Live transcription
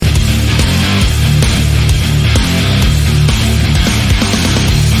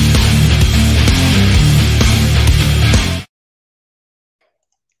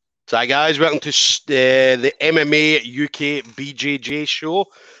So, hi guys, welcome to the MMA UK BJJ show.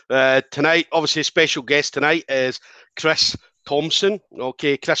 Tonight, obviously, a special guest tonight is Chris Thompson.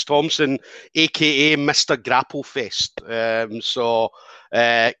 Okay, Chris Thompson, aka Mr. Grapplefest.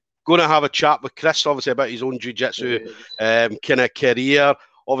 Going to have a chat with Chris, obviously, about his own jiu-jitsu kind of career,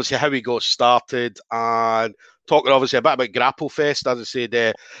 obviously how he got started, and talking obviously a bit about Grapplefest. As I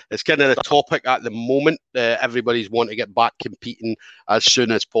said, it's kind of the topic at the moment. Everybody's wanting to get back competing as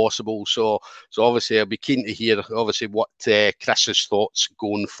soon as possible. So obviously I'll be keen to hear obviously what Chris's thoughts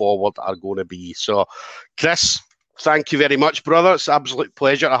going forward are going to be. So Chris, thank you very much, brother. It's an absolute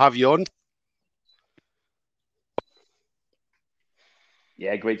pleasure to have you on.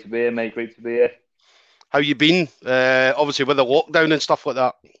 Yeah, great to be here, mate. Great to be here. How you been? Obviously with the lockdown and stuff like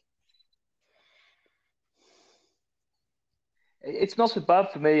that. It's not so bad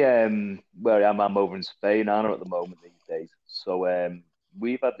for me. Where I am, I'm over in Spain, Anna, at the moment these days. So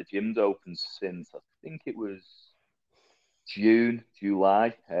we've had the gyms open since I think it was June,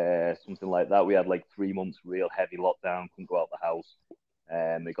 July, something like that. We had like 3 months real heavy lockdown, couldn't go out the house.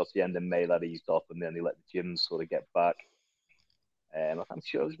 It got to the end of May, that eased off, and then they let the gyms sort of get back. I'm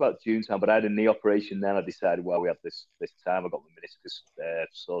sure it was about June time, but I had a knee operation then. I decided, well, we had this time. I got my meniscus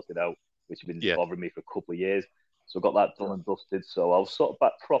sorted out, which had been bothering me for a couple of years. So I got that done and dusted. So I was sort of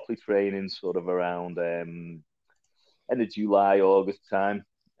back properly training sort of around end of July, August time.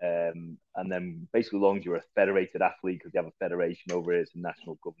 And then basically, as long as you're a federated athlete, because you have a federation over here, it's a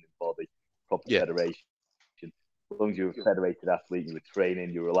national governing body, proper federation. As long as you're a federated athlete, you were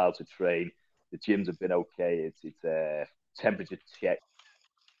training, you were allowed to train. The gyms have been okay. It's temperature check.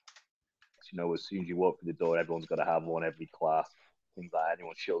 You know, as soon as you walk through the door, everyone's got to have one, every class. Things like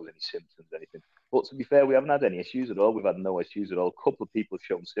anyone shows any symptoms, anything. But to be fair, we haven't had any issues at all. We've had no issues at all. A couple of people have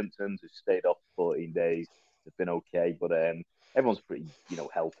shown symptoms, who've stayed off 14 days. They've been okay, but everyone's pretty,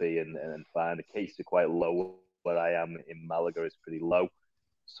 healthy and fine. The cases are quite low where I am in Malaga. It's pretty low.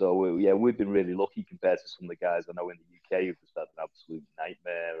 So yeah, we've been really lucky compared to some of the guys I know in the UK who've just had an absolute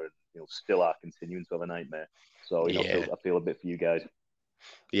nightmare, and still are continuing to have a nightmare. So I feel a bit for you guys.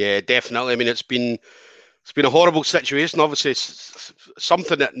 Yeah, definitely. I mean, it's been a horrible situation. Obviously, it's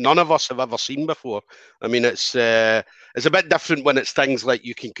something that none of us have ever seen before. I mean, it's a bit different when it's things like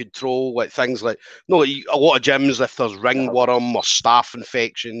you can control, like things like a lot of gyms, if there's ringworm or staph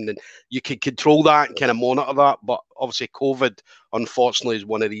infection, and you can control that and kind of monitor that. But obviously, COVID, unfortunately, is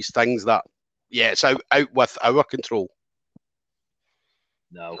one of these things that, it's out with our control.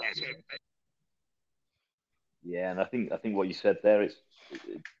 No. Yeah, and I think what you said there, it's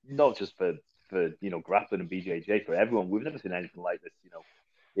not just for grappling and BJJ, for everyone. We've never seen anything like this,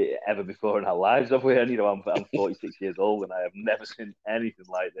 ever before in our lives, have we? And I'm 46 years old, and I have never seen anything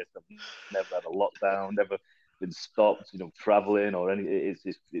like this. I've never had a lockdown, never been stopped, traveling or anything.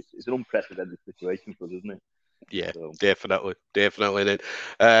 It's an unprecedented situation for us, isn't it? Yeah, so. Definitely. Then,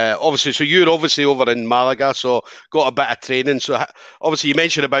 obviously, so you're obviously over in Malaga, so got a bit of training. So obviously, you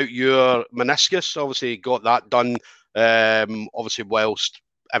mentioned about your meniscus. Obviously, got that done. Obviously, whilst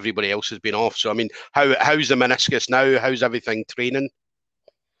everybody else has been off. So I mean, how's the meniscus now? How's everything training?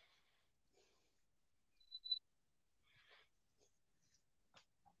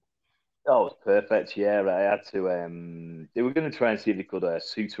 Oh, it's perfect. Yeah, I had to. They were going to try and see if they could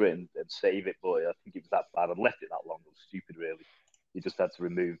suture it and save it, but I think it was that bad. I'd left it that long. It was stupid, really. You just had to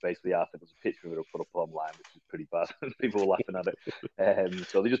remove basically half. There was a picture of it put up online, which was pretty bad. People were laughing at it.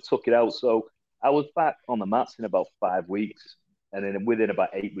 So they just took it out. So I was back on the mats in about 5 weeks, and then within about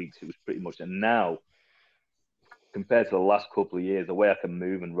 8 weeks, it was pretty much. And now, compared to the last couple of years, the way I can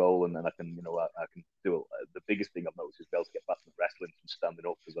move and roll, and then I can, I can do it. The biggest thing I've noticed is be able to get back to wrestling from standing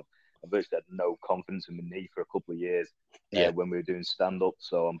up, because I've virtually had no confidence in my knee for a couple of years when we were doing stand up.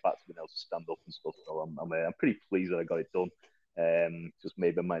 So I'm back to being able to stand up and stuff. So I'm pretty pleased that I got it done. Just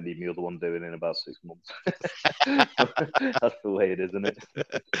maybe I might need my other one doing in about 6 months. That's the way it is, isn't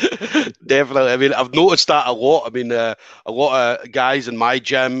it? Definitely. I mean, I've noticed that a lot. I mean, a lot of guys in my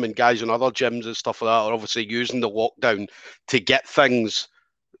gym and guys in other gyms and stuff like that are obviously using the lockdown to get things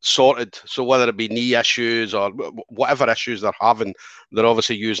sorted. So whether it be knee issues or whatever issues they're having, they're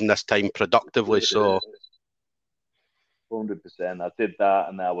obviously using this time productively. So 100%. I did that,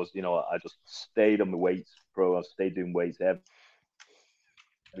 and I was, I just stayed on the weights pro. I stayed doing weights every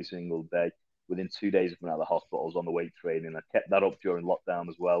single day. Within 2 days of coming out of the hospital, I was on the weight training. I kept that up during lockdown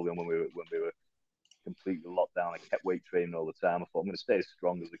as well. When we were completely locked down, I kept weight training all the time. I thought I'm going to stay as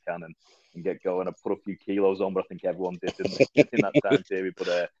strong as I can and get going. I put a few kilos on, but I think everyone did in that time period.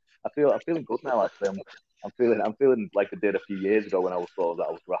 But I'm feeling good now. Actually, I'm feeling like I did a few years ago when I was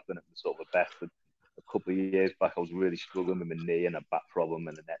grappling at the sort of the best. A couple of years back, I was really struggling with my knee and a back problem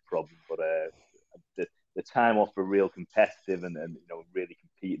and a neck problem. But the time off for real competitive and really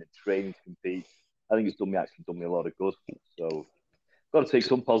competing and training to compete, I think it's done me a lot of good. So got to take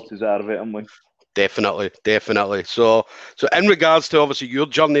some positives out of it, haven't we? Definitely. So in regards to obviously your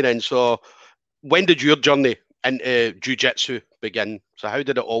journey then, so when did your journey into jiu-jitsu begin? So how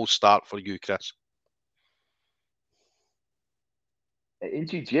did it all start for you, Chris? In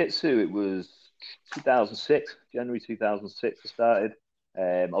jiu-jitsu, it was 2006, January 2006 I started.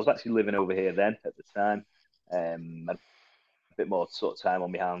 I was actually living over here then at the time. A bit more sort of time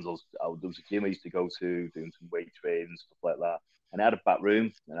on my hands. There was a gym I used to go to, doing some weight training, stuff like that. And I had a back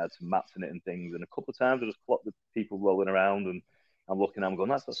room and I had some mats in it and things. And a couple of times I just clocked the people rolling around and I'm looking, I'm going,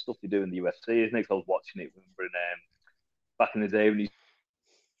 that's the stuff they do in the UFC, isn't it? 'Cause I was watching it back in the day when you used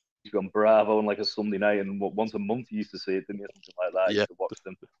to be on Bravo on like a Sunday night, and once a month you used to see it, didn't you? Something like that. You used to watch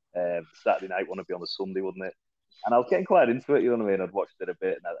them. Saturday night want to be on a Sunday, wouldn't it? And I was getting quite into it, you know what I mean? I'd watched it a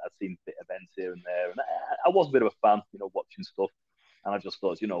bit, and I'd seen events here and there, and I was a bit of a fan, watching stuff. And I just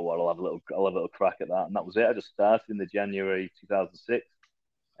thought, you know what, I'll have a little crack at that, and that was it. I just started in the January 2006,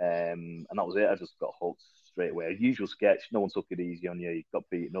 and that was it. I just got hooked straight away. Usual sketch. No one took it easy on you. You got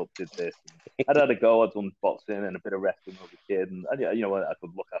beaten up, did this. I'd had a go. I'd done boxing and a bit of wrestling when I was a kid, and I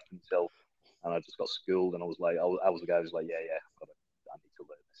could look after myself. And I just got schooled, and I was like, I was the guy who was like, yeah, I need to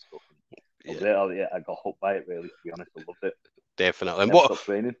learn this stuff. And that was it. I got hooked by it. Really, to be honest, I loved it. Definitely. And what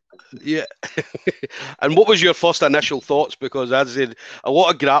training? Yeah. And what was your first initial thoughts? Because as I said, a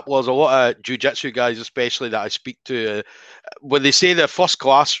lot of grapplers, a lot of jiu-jitsu guys, especially that I speak to, when they say their first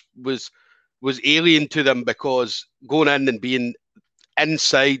class was alien to them because going in and being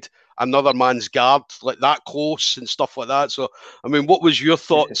inside another man's guard, like that close and stuff like that. So, I mean, what was your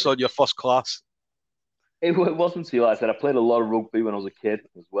thoughts on your first class? It wasn't too. Like I said, I played a lot of rugby when I was a kid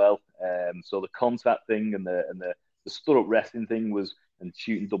as well. So the contact thing and the stood up wrestling thing and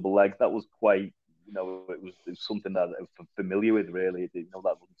shooting double legs, that was quite, it was something that I'm familiar with. Really, that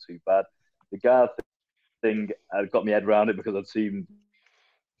wasn't too bad. The guard thing, I got my head around it because I'd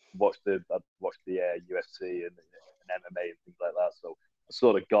watched the UFC and MMA and things like that. So I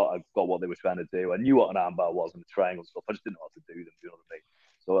sort of got what they were trying to do. I knew what an armbar was and the triangle stuff. I just didn't know how to do them. Do you know what I mean?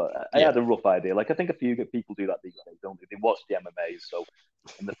 So I had a rough idea. Like I think a few people do that these days, don't they? They watch the MMA, so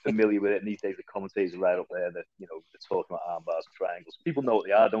and they're familiar with it. And these days the commentators are right up there. That they're talking about arm bars, triangles. People know what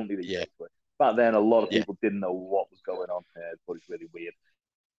they are, don't they? Yeah. Back then, a lot of people didn't know what was going on. But it's really weird.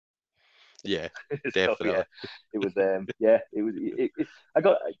 Yeah, definitely. So, it was.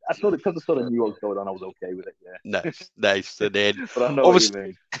 I sort of because I sort of knew what was going on. I was okay with it. Yeah. Nice. And then, but I know what you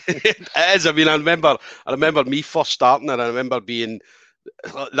mean. It is. I mean, I remember me first starting, and I remember being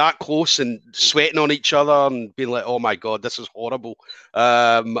that close and sweating on each other and being like, oh my God, this is horrible.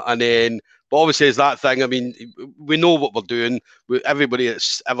 And then, but obviously, it's that thing. I mean, we know what we're doing. Everybody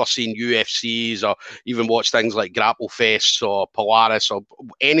that's ever seen UFCs or even watched things like Grapple Fest or Polaris or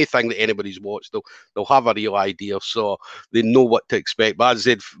anything that anybody's watched, they'll have a real idea. So they know what to expect. But as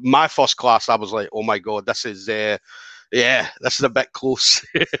I said, my first class, I was like, oh my God, this is this is a bit close.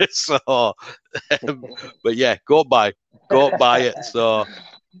 So, but yeah, got by it. So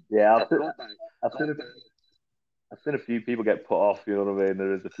yeah, I've seen a few people get put off. You know what I mean?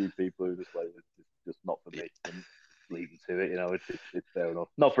 There is a few people who just like it's just not for me. And leading to it, it's fair enough.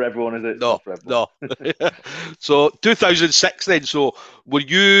 Not for everyone, is it? No, not for everyone. No. So 2006 then. So were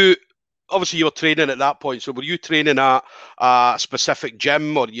you? Obviously, you were training at that point. So were you training at a specific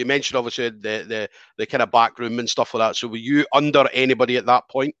gym, or you mentioned obviously the kind of back room and stuff like that? So were you under anybody at that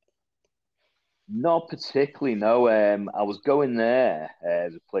point? Not particularly. No. I was going there.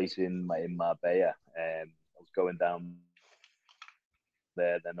 There's a place in Marbella. I was going down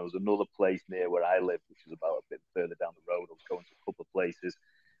there. Then there was another place near where I lived, which was about a bit further down the road. I was going to a couple of places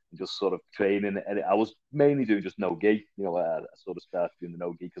and just sort of training. And I was mainly doing just no gi. I sort of started doing the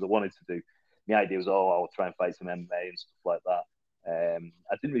no gi because I wanted to do. My idea was, I'll try and fight some MMA and stuff like that.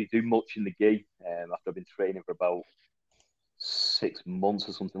 I didn't really do much in the gi after I've been training for about 6 months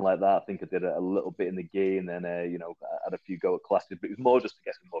or something like that. I think I did a little bit in the gi, and then I had a few go at classes, but it was more just to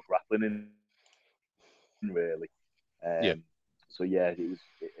get some more grappling in, really. So yeah, I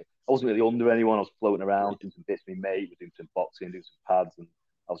wasn't really under anyone. I was floating around, doing some bits with my mate, doing some boxing, doing some pads, and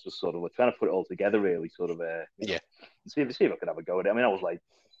I was just sort of trying to put it all together, really, sort of, and see if I could have a go at it. I mean, I was like,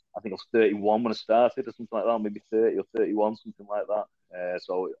 I think I was 31 when I started, or something like that, maybe 30 or 31, something like that.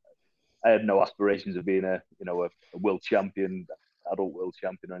 So I had no aspirations of being a world champion, adult world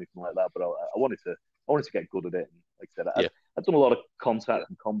champion, or anything like that. But I wanted to get good at it. And like I said, I'd done a lot of contact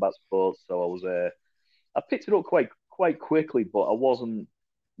and combat sports, so I picked it up quite quickly. But I wasn't,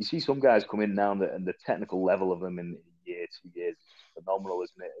 you see some guys come in now, and the technical level of them in a year, 2 years is just phenomenal,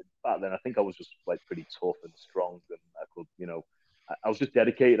 isn't it? Back then, I think I was just like pretty tough and strong, and I could, I was just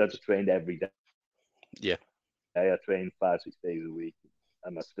dedicated. I just trained every day. Yeah. I trained 5, 6 days a week,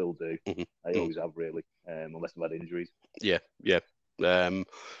 and I still do. Mm-hmm. I always have, really, unless I've had injuries. Yeah, yeah. So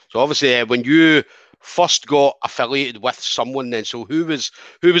obviously, when you first got affiliated with someone, then who was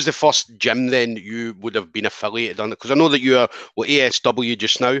the first gym then you would have been affiliated on? Because I know that you're with ASW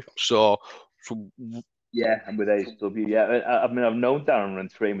just now. So yeah, I'm with ASW. Yeah, I mean, I've known Darren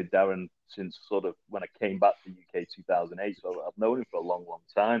and trained with Darren since sort of when I came back to the UK 2008. So I've known him for a long, long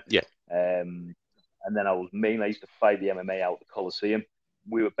time. Yeah. And then I used to fight the MMA out at the Coliseum.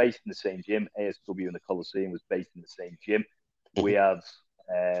 We were based in the same gym. ASW and the Coliseum was based in the same gym. Mm-hmm. We had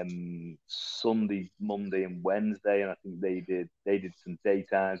Sunday, Monday, and Wednesday, and I think they did some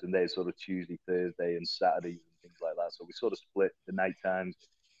daytimes, and they sort of Tuesday, Thursday, and Saturday and things like that. So we sort of split the night times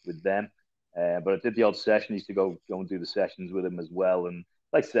with them. But I did the odd session. I used to go and do the sessions with them as well. And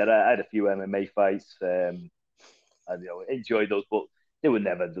like I said, I had a few MMA fights. I enjoyed those, but there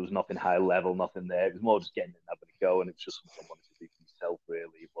was nothing high level, nothing there. It was more just getting and having a go, and it was just something I wanted to do for myself,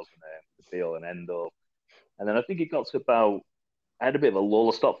 really. It wasn't the be all and end all. And then I think it got to about, I had a bit of a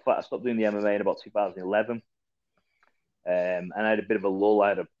lull. I stopped doing the MMA in about 2011. And I had a bit of a lull.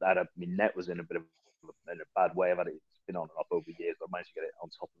 My net was in a bad way. It's been on and off over the years, but I managed to get it on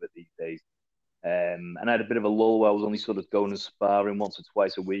top of it these days. And I had a bit of a lull where I was only sort of going and sparring once or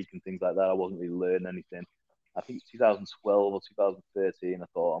twice a week and things like that. I wasn't really learning anything. I think it's 2012 or 2013. I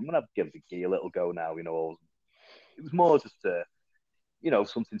thought, I'm going to have to give the gi a little go now. It was more just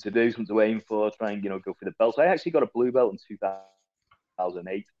something to do, something to aim for, try and, go for the belts. I actually got a blue belt in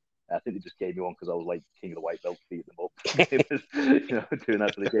 2008. I think they just gave me one because I was like king of the white belt, beating them up. It was, doing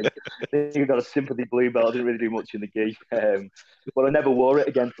that for the game. I think I got a sympathy blue belt. I didn't really do much in the gi. But I never wore it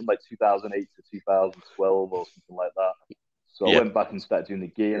again from like 2008 to 2012 or something like that. So I went back and started doing the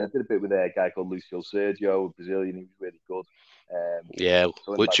gi, and I did a bit with a guy called Lucio Sergio, a Brazilian. He was really good. So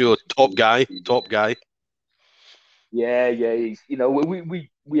Lucio, top guy. Yeah. He's,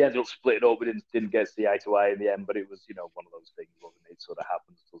 we ended up splitting up. We didn't get to see eye to eye in the end, but it was, one of those things, wasn't it? It sort of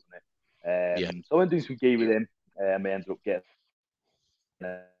happens, doesn't it? So I went doing some gi with him. I ended up getting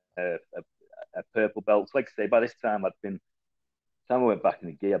a purple belt. Like I say, by this time I went back in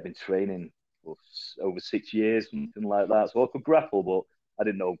the gi, I'd been training for over 6 years, something like that. So I could grapple, but I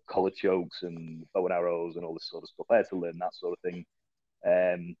didn't know collar chokes and bow and arrows and all this sort of stuff. I had to learn that sort of thing.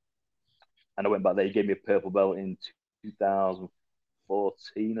 And I went back there. He gave me a purple belt in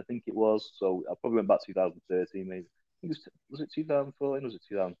 2014, I think it was. So I probably went back 2013, maybe. I think was it 2014 or was it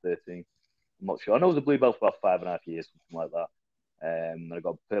 2013? I'm not sure. I know it was a blue belt for about 5.5 years, something like that. And I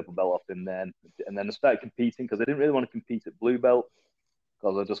got a purple belt off him then. And then I started competing because I didn't really want to compete at blue belt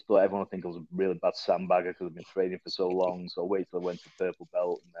because I just thought everyone would think I was a really bad sandbagger because I've been training for so long. So I waited till I went to purple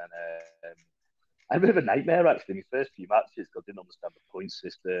belt, and then I had a bit of a nightmare actually. My first few matches, because I didn't understand the point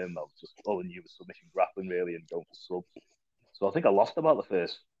system. I was just all I knew was submission grappling really and going for subs. So I think I lost about the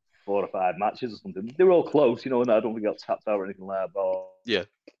first 4 or 5 matches or something. They were all close, and I don't think I got tapped out or anything like that.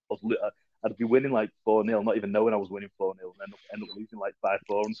 But I'd be winning like 4-0, not even knowing I was winning 4-0, and end up losing like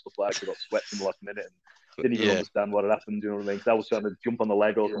 5-4 and stuff like that. I got swept in the last minute and didn't even understand what had happened. You know what I mean? Because I was trying to jump on the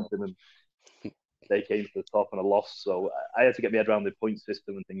leg or something, and they came to the top and I lost. So I had to get my head around the point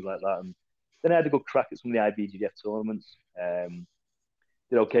system and things like that. And then I had a good crack at some of the IBJJF tournaments.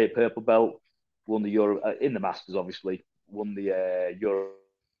 Did okay at purple belt. Won the Euro in the Masters, obviously. Won the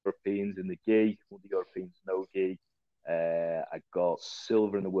Europeans in the gi. Won the Europeans no gi. I got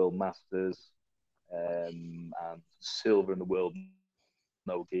silver in the World Masters and silver in the World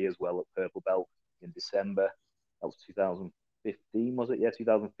no gi as well at purple belt in December. That was 2015, was it? Yeah,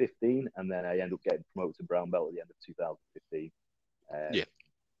 2015. And then I ended up getting promoted to brown belt at the end of 2015.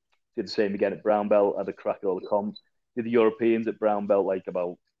 Did the same again at brown belt. Had a crack at all the comps. Did the Europeans at brown belt I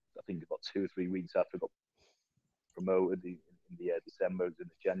think about 2 or 3 weeks after I got promoted in the December, in the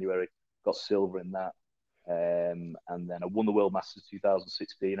January. Got silver in that. And then I won the World Masters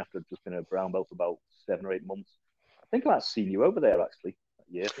 2016 after I'd just been a brown belt for about 7 or 8 months. I think I might have seen you over there actually.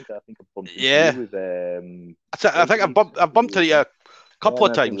 Yeah, I think I bumped into you with. I think I bumped into you a couple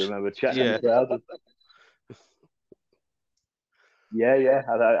of times. I remember chatting in the crowd. Yeah.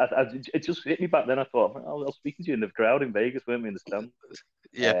 It just hit me back then. I thought, I was speaking to you in the crowd in Vegas, weren't we, in the stand?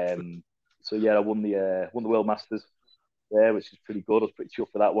 Yeah. So yeah, I won the World Masters there, which is pretty good. I was pretty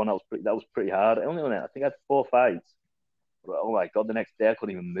chuffed for that one. That was pretty hard. I think I had 4 fights. But, oh my god, the next day I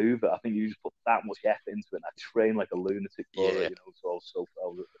couldn't even move it. I think you just put that much effort into it, and I trained like a lunatic for it. So I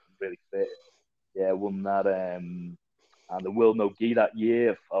was really fit. Yeah, I won that. And And the world no gi that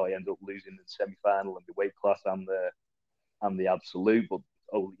year, I ended up losing the semi-final in the weight class and the absolute, but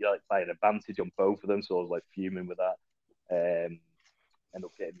by an advantage on both of them. So I was like fuming with that. Ended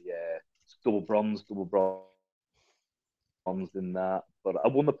up getting the double bronze in that. But I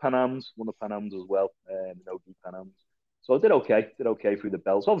won the Pan Ams as well, the no-gi Pan Ams. So I did okay through the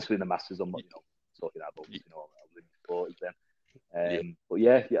belts. Obviously in the Masters, I'm not, talking adults, I was in the 40s then. But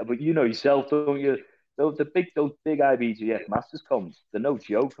yeah, but you know yourself, don't you? Those big IBGF Masters comps, they're no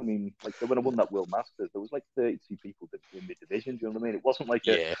joke. I mean, like when I won that World Masters, there was like 32 people in the division. Do you know what I mean? It wasn't like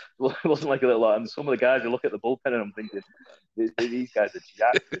it wasn't like a little lot. And some of the guys, I look at the bullpen and I'm thinking, these guys are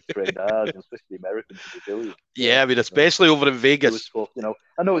jacked. They've trained hard, especially the Americans and the Brazilians. Yeah, I mean, especially over in Vegas. Tough, I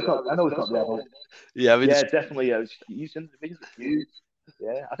know it's not the adult. Yeah, I mean, definitely. You said the divisions are huge.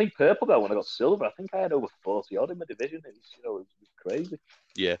 Yeah, I think purple belt when I got silver, I think I had over 40 odd in my division. It was crazy.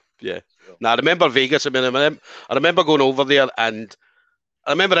 Yeah. Now I remember Vegas. I mean, I remember going over there, and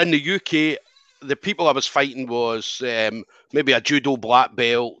I remember in the UK, the people I was fighting was maybe a judo black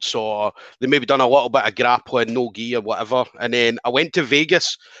belt, or they maybe done a little bit of grappling, no gi or whatever. And then I went to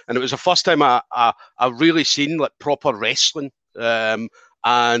Vegas, and it was the first time I really seen like proper wrestling.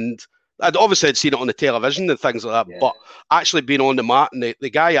 And I'd obviously seen it on the television and things like that, but actually being on the mat, and the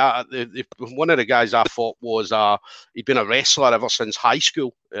guy, one of the guys I fought was he'd been a wrestler ever since high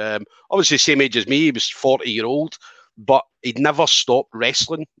school. Obviously same age as me, he was 40-year-old, but he'd never stopped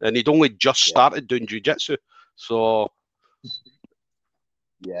wrestling, and he'd only just started doing jiu-jitsu. So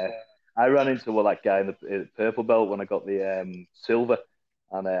I ran into that guy in the purple belt when I got the silver,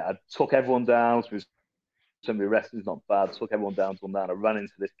 and I took everyone down. So somebody wrestling's not bad. Took everyone down to him down. I ran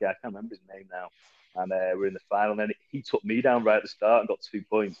into this guy. I can't remember his name now. And we're in the final. And then he took me down right at the start and got 2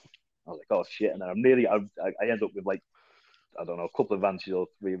 points. I was like, oh shit! And then I ended up with like, I don't know, a couple of advantages or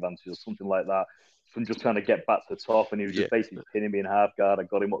 3 advantages or something like that from just trying to get back to the top. And he was just basically pinning me in half guard. I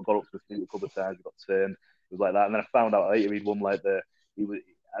got up to the feet a couple of times. He got turned. It was like that. And then I found out later he'd won I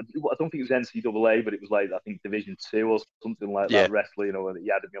don't think it was NCAA, but it was like I think Division 2 or something like that wrestling. And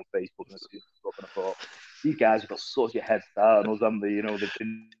he added me on Facebook and stuff. And I thought, these guys have got such a head start, and us, they've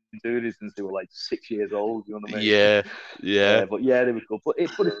been doing this since they were like 6 years old. You know what I mean? Yeah. But yeah, they were good. But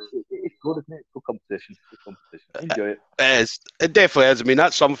it's good, isn't it? Good competition. Enjoy it. It definitely is. I mean,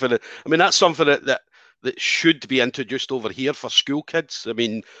 that's something that should be introduced over here for school kids. I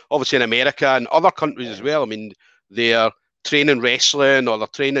mean, obviously in America and other countries as well. I mean, they're training wrestling or they're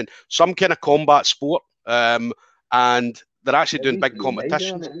training some kind of combat sport, and they're actually doing big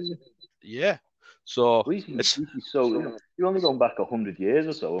competitions. Yeah. So you're only going back 100 years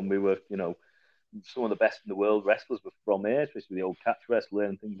or so, and we were, some of the best in the world wrestlers were from here, especially the old catch wrestling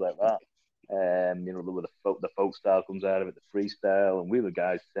and things like that. The folk style comes out of it, the freestyle, and we were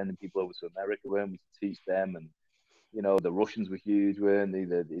guys sending people over to America, weren't we, to teach them. And the Russians were huge, weren't they?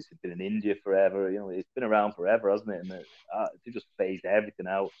 It's been in India forever. It's been around forever, hasn't it? And they just phased everything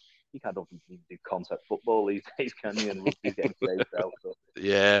out. I don't think you can do contact football these days, can you? And rugby's getting phased out. So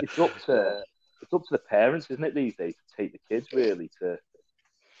yeah, it's up to the parents, isn't it, these days, to take the kids really to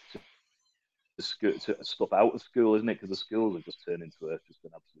stuff out of school, isn't it? Because the schools have just turned into just an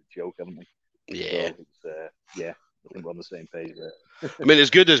absolute joke, haven't they? Yeah. So I think we're on the same page there. I mean,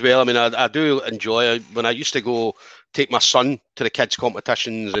 it's good as well. I mean, I do enjoy it. When I used to go take my son to the kids'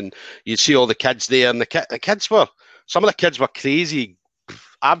 competitions, and you'd see all the kids there, and some of the kids were crazy,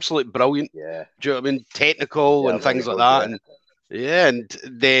 absolutely brilliant. Yeah. Do you know what I mean? Technical and things like that.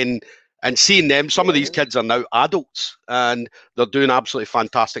 And seeing them, some of these kids are now adults, and they're doing absolutely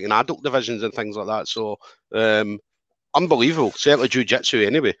fantastic in adult divisions and things like that. So, unbelievable. Certainly jiu-jitsu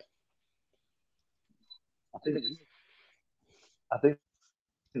anyway. I think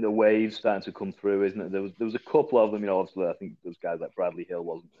the wave's starting to come through, isn't it? There was a couple of them, obviously. I think those guys like Bradley Hill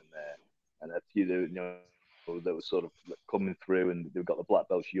wasn't in there, and a few, that was sort of coming through, and they've got the black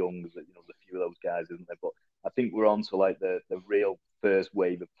belts young. There's a few of those guys, isn't there? But I think we're on to like the real first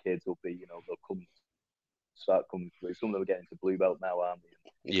wave of kids will be, they'll start coming through. Some of them are getting to blue belt now, aren't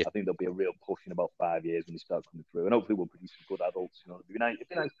they? Yeah. I think there'll be a real push in about 5 years when they start coming through, and hopefully we'll produce some good adults. It'd be nice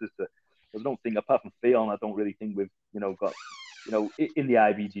to. I don't think, apart from Theon, I don't really think we've, got, in the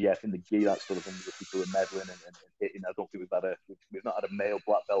IBGF, in the gi, that sort of thing, the people who are meddling and hitting. I don't think we've not had a male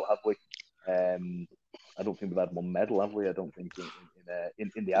black belt, have we? I don't think we've had one medal, have we? I don't think in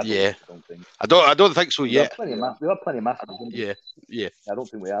the adults. Yeah. I don't think. I don't think so yet. We've had plenty of masters. Yeah. I don't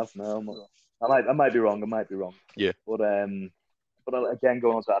think we have. No, I might be wrong. Yeah. But again,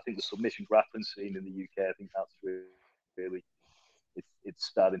 going on to that, I think the submission grappling scene in the UK, I think that's really it's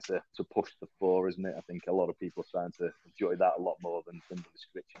starting to push the 4, isn't it? I think a lot of people are starting to enjoy that a lot more than the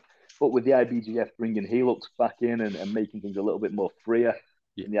restriction. But with the IBGF bringing Helix back in and making things a little bit more freer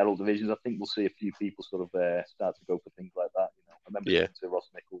in the adult divisions, I think we'll see a few people sort of start to go for things like that. I remember talking to Ross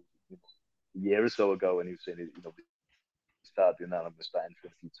Nichols a year or so ago, and he was saying, start doing that. I'm going to start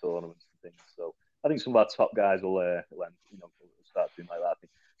entering a few tournaments and things. So I think some of our top guys will start doing like that. I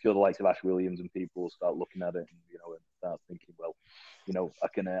think if you're the likes of Ash Williams and people will start looking at it and start thinking, well, I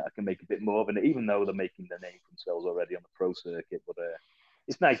can make a bit more of it, even though they're making their name for themselves already on the pro circuit. But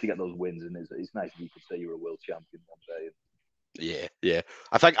it's nice to get those wins, and it's nice that you could say you're a world champion one day. Yeah.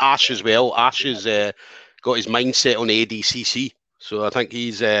 I think Ash as well. Ash has got his mindset on ADCC, so I think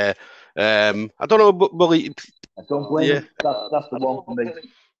he's. I don't know, but will he? I don't blame him. That's the one for me.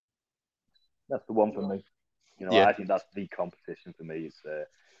 That's the one for me. I think that's the competition for me. It's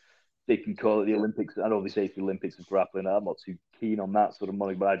they can call it the Olympics. I know they say it's the Olympics of grappling. I'm not too keen on that sort of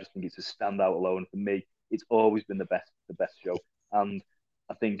money, but I just think it's a standout alone. For me, it's always been the best show, and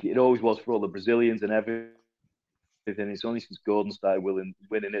I think it always was for all the Brazilians and everything. It's only since Gordon started winning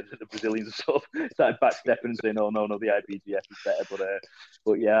it that the Brazilians have sort of started backstepping and saying, "Oh no, the IBGF is better."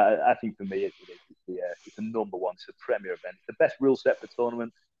 But yeah, I think for me, it's the number one. It's the premier event. It's the best rule set for the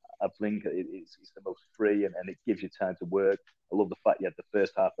tournament. I think it's the most free and it gives you time to work. I love the fact you had the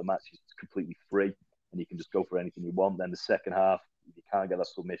first half of the match is completely free and you can just go for anything you want. Then the second half, if you can't get that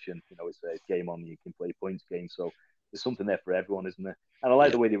submission, it's a game on. You can play a points game. So there's something there for everyone, isn't there? And I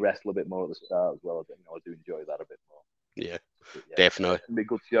like the way they wrestle a bit more at the start as well. I do enjoy that a bit more. Yeah, definitely. It's going to be a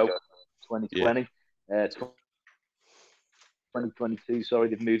good show. 2020. 2022, sorry,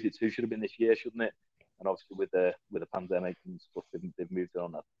 they've moved it to. Should have been this year, shouldn't it? And obviously with the pandemic and stuff, they've moved it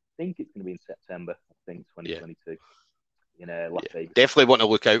on. I think it's going to be in September. I think 2022 in Las Vegas. Definitely want to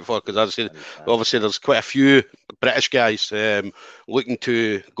look out for, because as I said, obviously there's quite a few British guys looking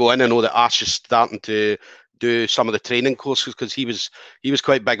to go in. I know that Ash is starting to do some of the training courses, because he was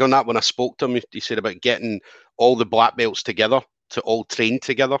quite big on that when I spoke to him. He said about getting all the black belts together to all train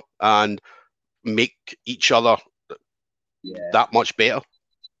together and make each other that much better.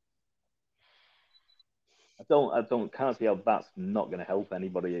 I can't see how that's not going to help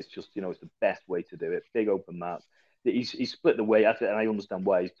anybody. It's just, it's the best way to do it. Big open mats. He's split the weight, and I understand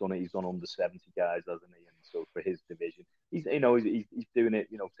why he's done it. He's done under 70 guys, hasn't he? And so for his division, he's doing it,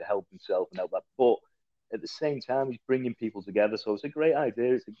 to help himself and help that. But at the same time, he's bringing people together. So it's a great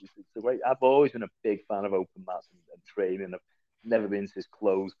idea. It's a great. I've always been a big fan of open mats and training. I've never been to this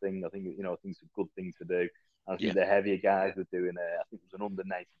closed thing. I think it's a good thing to do. I think the heavier guys were doing I think it was an under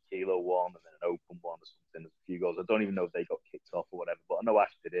 90 kilo one and then an open one or something. There's a few goals. I don't even know if they got kicked off or whatever, but I know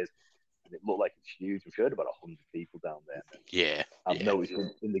Ash did his. And it looked like it's huge. I'm sure there about 100 people down there. I've noticed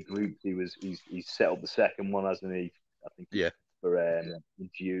in the group he's set up the second one, hasn't he? I think for in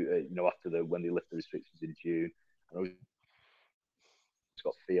June, after when they lift the restrictions in June. I know he's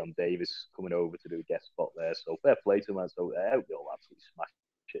got Theon Davis coming over to do a guest spot there. So fair play to him. So I hope they all absolutely smash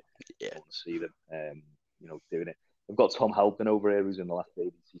it. I want to see them. Doing it. We've got Tom Halpin over here, who's in the last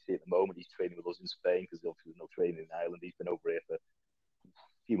ADCC at the moment. He's training with us in Spain because obviously there's no training in Ireland. He's been over here for a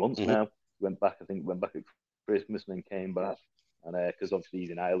few months now. Went back at Christmas and then came back. And because obviously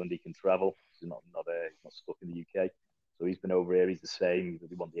he's in Ireland, he can travel. He's not stuck in the UK. So he's been over here. He's the same.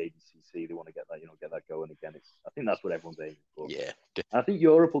 They want the ADCC. They want to get that going again. I think that's what everyone's aiming for. Yeah. And I think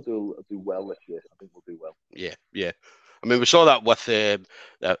Europe will do well this year. I think we'll do well. Yeah. I mean, we saw that with the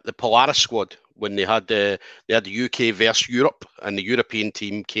Polaris squad when they had the UK versus Europe, and the European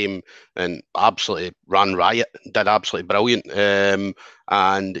team came and absolutely ran riot, did absolutely brilliant,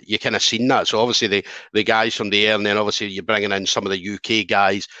 and you kind of seen that. So obviously the guys from the air, and then obviously you're bringing in some of the UK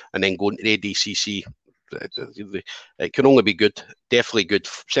guys, and then going to the ADCC. It can only be good, definitely good,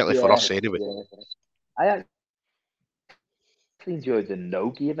 certainly for us anyway. I actually enjoyed the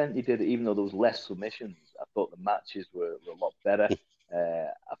Nogi event they did, even though there was less submissions. I thought the matches were a lot better.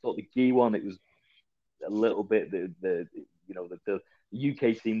 I thought the Gi one, it was a little bit the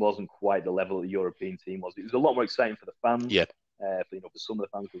UK team wasn't quite the level the European team was. It was a lot more exciting for the fans. For some of the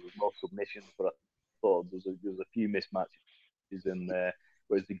fans, because there was more submissions. But I thought there was a few mismatches in there.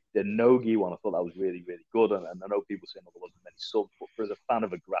 Whereas the Nogi one, I thought that was really, really good. And I know people saying there wasn't many subs, but as a fan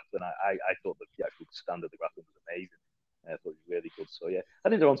of a grappling, I thought that the actual standard of the grappling was amazing. I thought it was really good. So yeah, I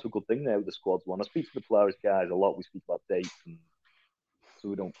think they're onto a good thing there with the squads one. I speak to the Polaris guys a lot. We speak about dates, and so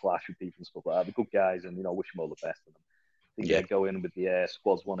we don't clash with people and stuff like that. They're good guys, and wish them all the best. And I think they're going with the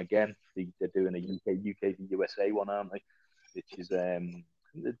squads one again. They're doing a UK v USA one, aren't they? Which is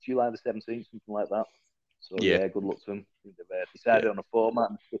July the 17th, something like that. So yeah, good luck to them. I think they've decided on a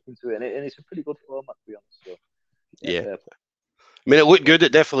format and sticking to it, and it's a pretty good format, to be honest. So, I mean, it looked good.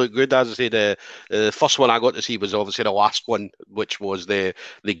 It definitely looked good. As I say, the first one I got to see was obviously the last one, which was the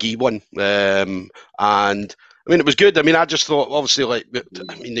Gi one, and I mean, it was good. I mean, I just thought, obviously, like,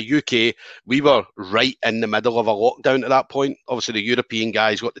 I mean, the UK, we were right in the middle of a lockdown at that point. Obviously, the European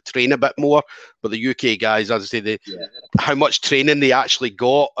guys got to train a bit more, but the UK guys, as I say, how much training they actually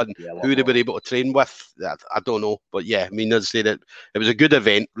got and who they were able to train with, I don't know. But yeah, I mean, as I say, that it was a good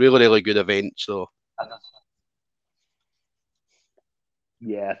event, really, really good event. So.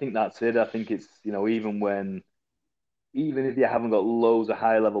 Yeah, I think that's it. I think it's, even if you haven't got loads of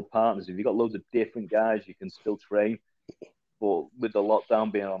high level partners, if you've got loads of different guys, you can still train. But with the lockdown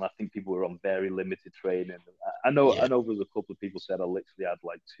being on, I think people were on very limited training. I know there was a couple of people said I literally had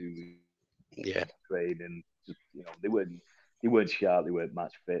like 2 weeks training. Just, they weren't sharp, they weren't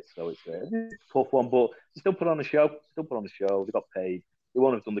match fit. So it's a tough one, but they still put on a show. Still put on a show. They got paid. They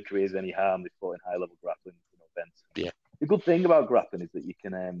won't have done the careers any harm. They fought in high level grappling events. Yeah. The good thing about grappling is that you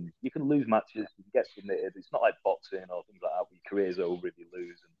can lose matches, you can get submitted. It's not like boxing or things like that where your career's over if you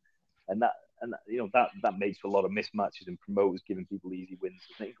lose, and that makes for a lot of mismatches and promoters giving people easy wins.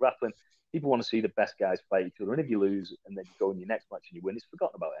 In grappling, people want to see the best guys fight each other, and if you lose and then you go in your next match and you win, it's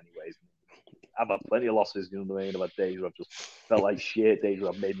forgotten about anyways. I've had plenty of losses, you know what I mean? I've had days where I've just felt like shit, days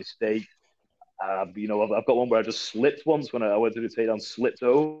where I've made mistakes. I've got one where I just slipped once when I went to the takedown, slipped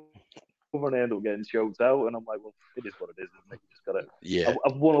over and I end up getting choked out. And I'm like, well, it is what it is, isn't it? You just gotta. Yeah.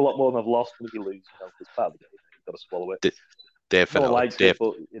 I've won a lot more than I've lost, and if you lose, it's part of the game. You've got to swallow it. Definitely. No one likes it,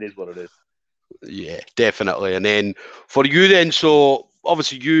 but it is what it is. Yeah, definitely. And then for you, then, so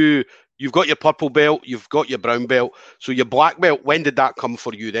obviously you've got your purple belt, you've got your brown belt, so your black belt. When did that come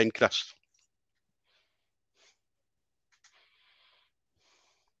for you, then, Chris?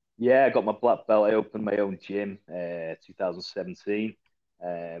 Yeah, I got my black belt. I opened my own gym, 2017.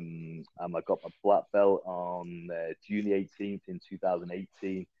 And I got my black belt on June the 18th in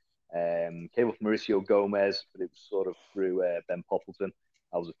 2018. Came with Mauricio Gomez, but it was sort of through Ben Poppleton.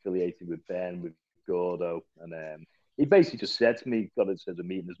 I was affiliated with Ben, with Gordo, and he basically just said to me, got it as a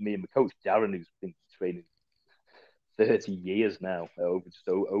meeting, there's me and my coach Darren, who's been training 30 years now, over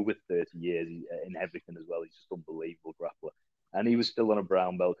 30 years in everything as well. He's just unbelievable grappler. And he was still on a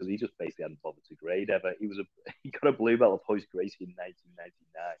brown belt because he just basically hadn't bothered to grade ever. He got a blue belt of Hoist Gracie in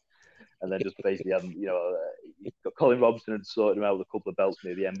 1999, and then just basically hadn't, he got Colin Robinson and sorted him out with a couple of belts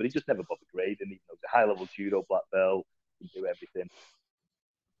near the end, but he just never bothered grading. Even though he was a high level judo black belt, he could do everything.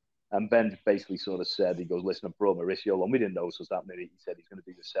 And Ben basically sort of said, he goes, listen, I brought Mauricio along. We didn't know this was happening. He said he's going to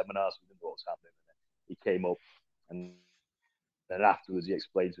do the seminar, so we didn't know what was happening. And he came up, and then afterwards, he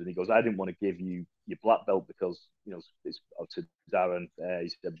explained to me, he goes, I didn't want to give you your black belt because, it's to Darren. He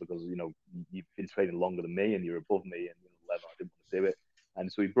said, because, you've been training longer than me and you're above me and level, I didn't want to do it. And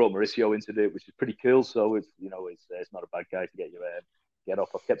so he brought Mauricio into it, which is pretty cool. So it's not a bad guy to get off.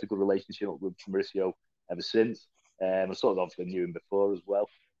 I've kept a good relationship with Mauricio ever since. I sort of obviously knew him before as well.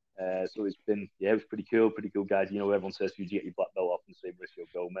 So it was pretty cool guys. Everyone says, you get your black belt off and say Mauricio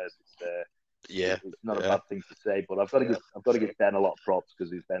Gomez. It's not a bad thing to say, but I've got to give Ben a lot of props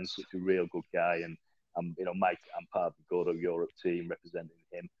because Ben's such a real good guy, and I'm part of the Gordo Europe team representing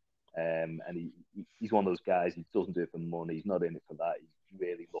him, and he's one of those guys. He doesn't do it for money. He's not in it for that. He's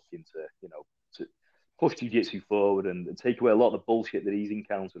really looking to push jiu-jitsu forward and take away a lot of the bullshit that he's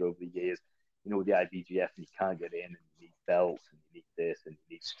encountered over the years. With the IBJF, and you can't get in, and you need belts, and you need this, and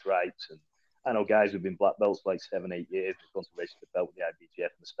you need stripes, and I know guys who've been black belts for like 7-8 years, they've gone to register the belt with the IBJF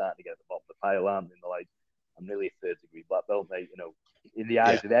and they're starting to get at the bottom of the pile, aren't they? And they're like, I'm nearly a third degree black belt, mate, in the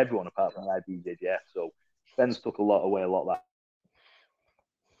eyes of everyone apart from the IBJF. So Ben's took a lot of that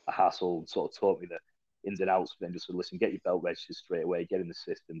hassle, sort of taught me the ins and outs, then just said, listen, get your belt registered straight away, get in the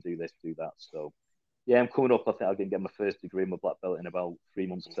system, do this, do that. So yeah, I'm coming up. I think I can get my first degree in my black belt in about 3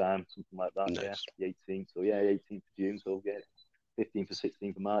 months' time, something like that. Nice. Yeah, the 18th. So yeah, 18th of June. So I'll get 15th or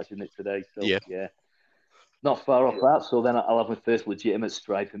 16th of March, isn't it today? So yeah. Not far off that. So then I'll have my first legitimate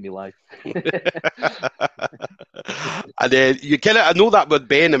stripe in my life. And then I know that with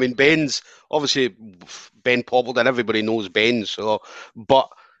Ben. I mean, Ben's obviously Ben Poppleton. Everybody knows Ben. So, but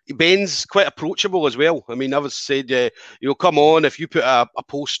Ben's quite approachable as well. I mean, I was said he'll come on if you put a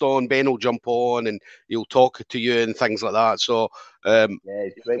post on. Ben will jump on and he'll talk to you and things like that. So yeah,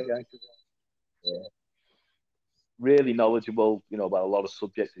 he's a great guy. Yeah. Really knowledgeable, about a lot of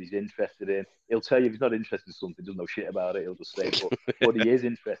subjects that he's interested in. He'll tell you if he's not interested in something, doesn't know shit about it. He'll just say, but what he is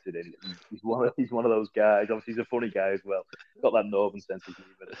interested in, he's one of those guys. Obviously, he's a funny guy as well. Got that northern sense of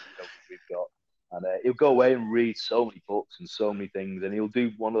humor that we've got. And he'll go away and read so many books and so many things, and he'll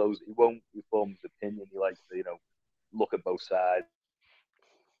do one of those. He won't reform his opinion. He likes to, look at both sides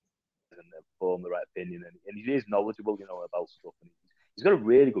and form the right opinion. And he is knowledgeable, about stuff. And he's got a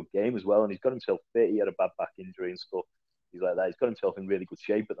really good game as well, and he's got himself fit. He had a bad back injury and stuff. He's like that. He's got himself in really good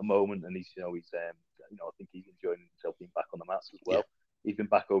shape at the moment, and I think he's enjoying himself being back on the mats as well. Yeah. He's been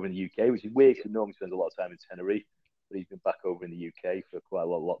back over in the UK, which is weird because he normally spends a lot of time in Tenerife, but he's been back over in the UK for quite a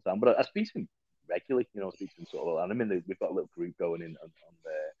lot of time. But I speak to him regularly, I speak to him sort of, and we've got a little group going in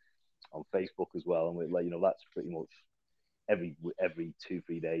on Facebook as well, and that's pretty much every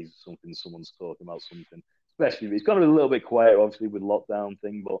 2-3 days someone's talking about something. Especially it's gone a little bit quiet, obviously with lockdown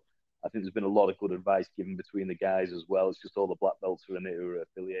thing, but I think there's been a lot of good advice given between the guys as well. It's just all the black belts who are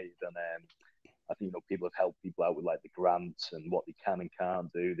affiliated, and I think people have helped people out with like the grants and what they can and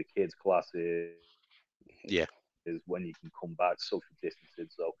can't do, the kids classes, Yeah. is when you can come back, social distancing.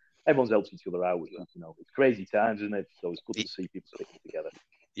 So everyone's helped each other out. It's crazy times, isn't it? So it's good to see people sticking together.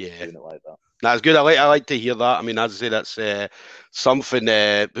 Yeah, doing it like that. That's good. I like to hear that. I mean, as I say, that's something.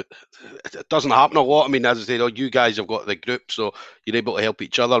 It doesn't happen a lot. I mean, as I say, you guys have got the group, so you're able to help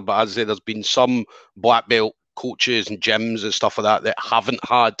each other. But as I say, there's been some black belt coaches and gyms and stuff like that haven't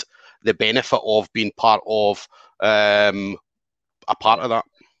had the benefit of being part of a part of that.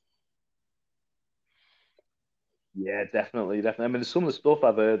 Yeah, definitely. I mean, some of the stuff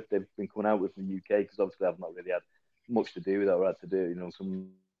I've heard they've been coming out with from the UK, because obviously I've not really had much to do with it or had to do.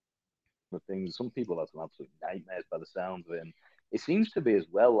 Some things. Some people have had some absolute nightmares by the sound of it. And it seems to be as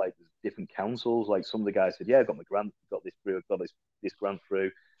well, like there's different councils. Like some of the guys said, yeah, I got my grant, got this through, got this grant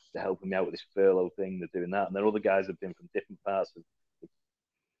through. They're helping me out with this furlough thing. They're doing that. And then other guys have been from different parts of the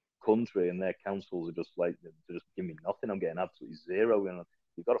country, and their councils are just like, they're just giving me nothing. I'm getting absolutely zero.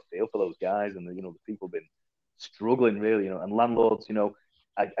 You've got to feel for those guys. And, the people have been struggling really, and landlords,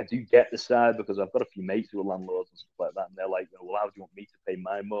 I do get the side, because I've got a few mates who are landlords and stuff like that, and they're like, well, how do you want me to pay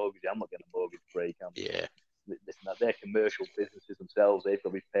my mortgage? I'm not getting a mortgage break. Yeah. This and that. They're commercial businesses themselves. They've got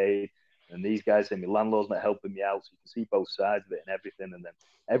to be paid. And these guys say, my landlord's not helping me out. So you can see both sides of it and everything. And then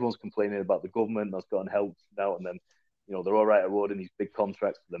everyone's complaining about the government that's gotten help out. And then, they're all right awarding these big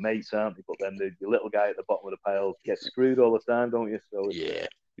contracts to the mates, aren't they? But then the little guy at the bottom of the pile gets screwed all the time, don't you? So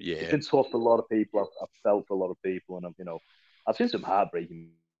it's been tough for a lot of people. I've felt for a lot of people. And I've seen some heartbreaking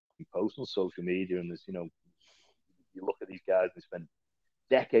posts on social media, and there's, you look at these guys, they spent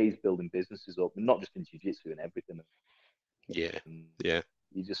decades building businesses up, and not just in jiu-jitsu and everything. Yeah.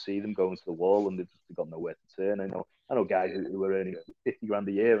 You just see them going to the wall, and they've got nowhere to turn. I know guys who are earning $50,000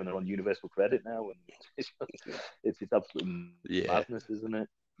 a year, and they're on universal credit now, and it's absolute madness, isn't it?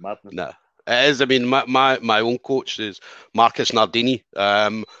 Madness. No. It is. I mean, my own coach is Marcus Nardini,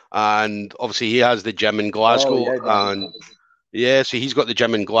 and obviously he has the gym in Glasgow, so he's got the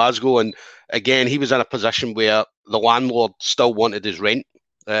gym in Glasgow, and again, he was in a position where the landlord still wanted his rent,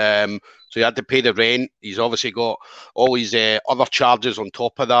 so he had to pay the rent. He's obviously got all his other charges on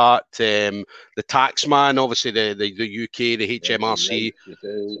top of that. The tax man, obviously the UK, the HMRC,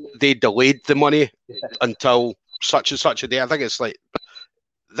 they delayed the money until such and such a day. I think it's like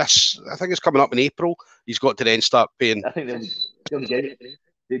this. I think it's coming up in April. He's got to then start paying. I think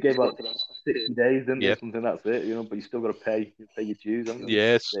they gave up 60 days, didn't they? Something, that's it, but you still got to pay your dues, haven't you?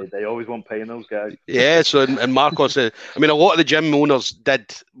 Yes. They always want paying those guys. Yeah, so, and Marcos, I mean, a lot of the gym owners did,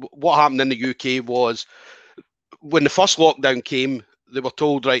 what happened in the UK was, when the first lockdown came, they were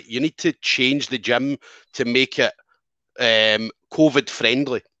told, right, you need to change the gym to make it COVID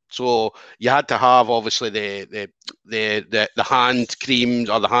friendly. So you had to have obviously the hand creams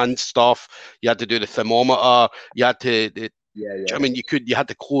or the hand stuff. You had to do the thermometer. You had to. I mean, you had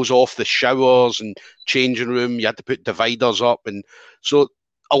to close off the showers and changing room. You had to put dividers up, and so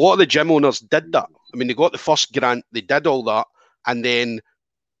a lot of the gym owners did that. I mean, they got the first grant, they did all that, and then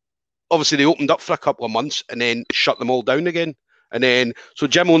obviously they opened up for a couple of months and then shut them all down again. And then so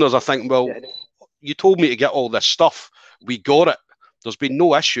gym owners are thinking, well, you told me to get all this stuff, we got it. There's been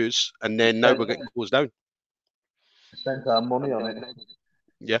no issues, and then now we're getting closed down. Spent our money on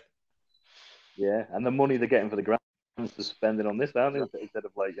it. Yeah, and the money they're getting for the grants to spending on this, aren't they? Instead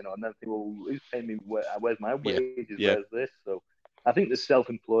of like, and then think, well, who's paying me? Where's my wages? Where's this? So I think the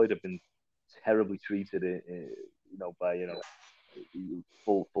self-employed have been terribly treated, by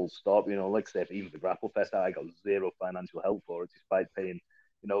full stop. Like I say, even the Grapple Fest, I got zero financial help for it, despite paying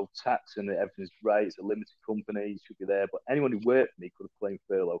tax and everything's right. It's a limited company, it should be there. But anyone who worked for me could have claimed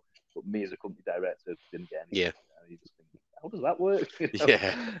furlough, but me as a company director didn't get anything. Yeah. And you just think, how does that work?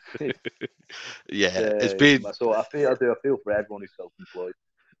 It's been. So I feel for everyone who's self-employed,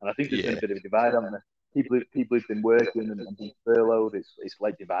 and I think there's been a bit of a divide, haven't there? People who've been working and been furloughed, it's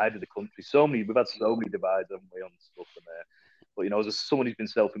like divided the country. We've had so many divides, haven't we, on stuff and but as someone who's been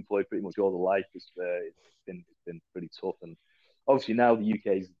self-employed pretty much all the life, it's been pretty tough. And obviously now the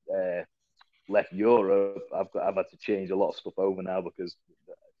UK's left Europe, I've had to change a lot of stuff over now because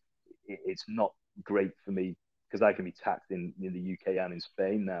it's not great for me because I can be taxed in the UK and in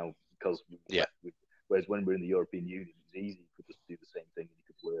Spain now because Yeah. whereas when we're in the European Union, it's easy. You could just do the same thing and you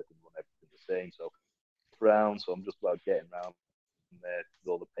could work and run everything the same. So so I'm just about getting around there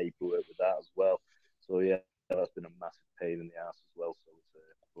with all the paperwork with that as well. So yeah, that's been a massive pain in the ass as well.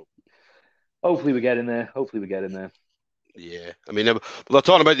 So hopefully we get in there. Hopefully we get in there. Yeah, I mean, they're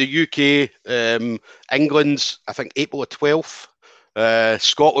talking about the UK, England's, I think, April 12th.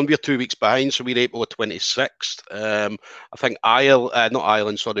 Scotland, we're 2 weeks behind, so we're April 26th. I think not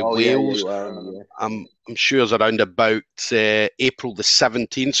Ireland, sorry, Wales. Yeah. I'm sure is around about April the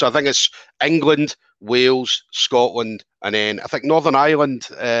 17th. So I think it's England, Wales, Scotland, and then I think Northern Ireland.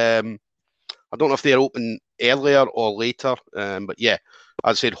 I don't know if they're open earlier or later, but yeah,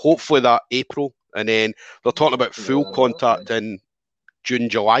 as I said, hopefully that April, and then they're talking about full contact in June,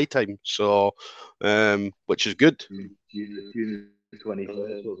 July time. So, which is good. June the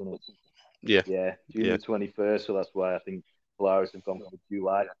 21st, wasn't it? Yeah, June the 21st. So that's why I think Polaris have gone for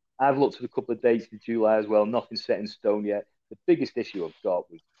July. I've looked at a couple of dates for July as well. Nothing set in stone yet. The biggest issue I've got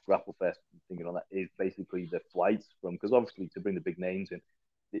with Grapplefest, thinking on that, is basically the flights from, because obviously to bring the big names in,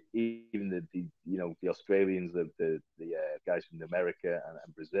 even the Australians, the guys from America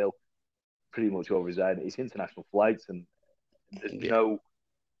and Brazil, pretty much all reside. It's international flights, and there's no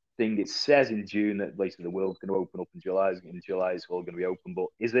thing. It says in June that basically the world's going to open up in July. In July, it's all going to be open, but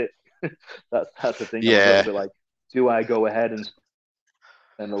is it? that's the thing. Yeah. I'm a little bit like, do I go ahead and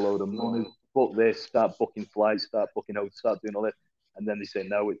spend a load of money, book this, start booking flights, start booking hotels, start doing all this, and then they say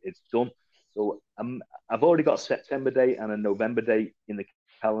no, it's done. So I've already got a September date and a November date in the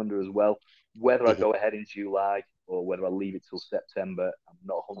calendar as well. Whether I go ahead in July or whether I leave it till September, I'm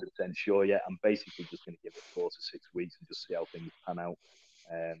not 100% sure yet. I'm basically just going to give it 4 to 6 weeks and just see how things pan out.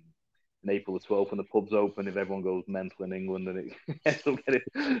 In April the 12th when the pubs open, if everyone goes mental in England and it ends up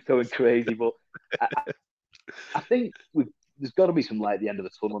going crazy. But I think there's got to be some light at the end of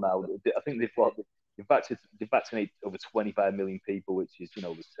the tunnel now. I think they've vaccinated over 25 million people, which is, the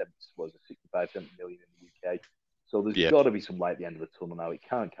 65, 70 million in the UK. So there's got to be some light at the end of the tunnel now. It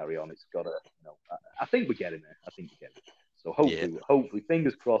can't carry on. It's got to, I think we're getting there. So hopefully,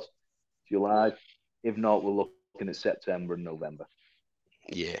 fingers crossed, July. If not, we're looking at September and November.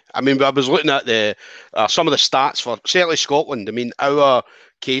 Yeah, I mean, I was looking at some of the stats for certainly Scotland. I mean, our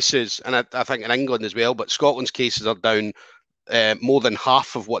cases, and I think in England as well, but Scotland's cases are down more than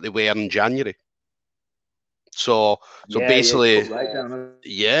half of what they were in January. So basically,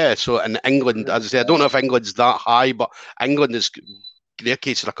 So in England, as I say, I don't know if England's that high, but England their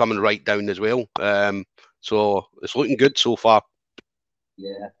cases are coming right down as well. So it's looking good so far.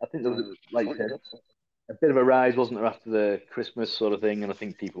 Yeah, I think there was, like you said, a bit of a rise, wasn't there, after the Christmas sort of thing? And I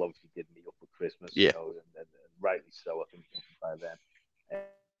think people obviously did meet up for Christmas, and rightly so, I think, by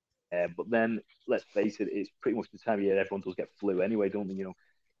then. But then, let's face it, it's pretty much the time of year everyone does get flu anyway, don't they? Do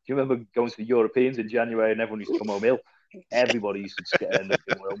you remember going to the Europeans in January and everyone used to come home ill? Everybody used to just end up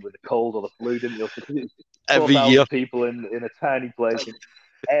going home with the cold or the flu, didn't they? Every year. People in a tiny place. And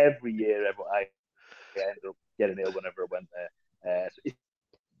every year, I ended up getting ill whenever I went there. So it's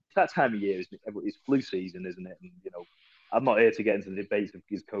that time of year, isn't it? It's flu season, isn't it? And I'm not here to get into the debates of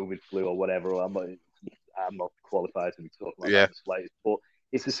is COVID flu or whatever. I'm not qualified to be talking about that in the slightest. But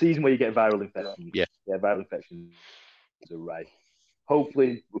it's a season where you get viral infections. Yeah, viral infections are right.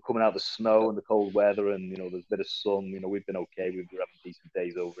 Hopefully, we're coming out of the snow and the cold weather, and there's a bit of sun. We've been okay. We're having decent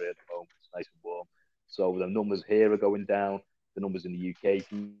days over here at the moment. It's nice and warm. So the numbers here are going down. The numbers in the UK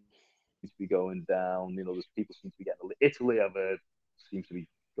seem to be going down. There's people seem to be getting. Italy, I've heard, seems to be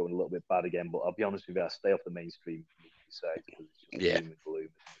going a little bit bad again. But I'll be honest with you, I stay off the mainstream sites because it's just doom and gloom.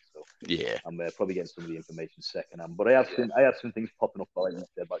 So I'm probably getting some of the information secondhand. But I have some things popping up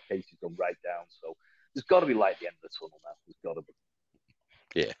about cases going right down. So there's got to be light at the end of the tunnel now. There's got to be.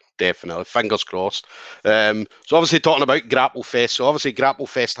 Yeah, definitely. Fingers crossed. So obviously talking about Grapplefest. So obviously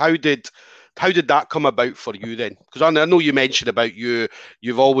Grapplefest, how did that come about for you then? Because I know you mentioned about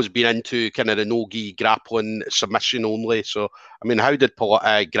you've always been into kind of the no-gi grappling submission only. So I mean, how did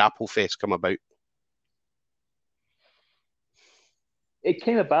Grapplefest come about? It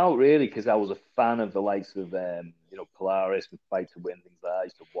came about really because I was a fan of the likes of Polaris and Fight to Win, things like that. I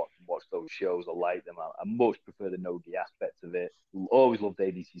used to watch those shows. I like them. I much prefer the no-gi aspect of it. Always loved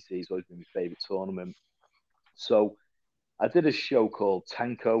ADCC. It's always been my favourite tournament. So I did a show called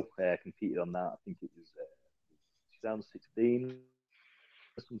Tanko. I competed on that. I think it was 2016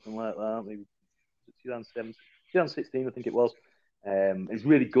 or something like that. Maybe 2017, 2016, I think it was. It was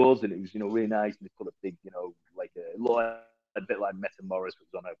really good and it was really nice. And they put a big, like a lot a bit like Meta Morris, was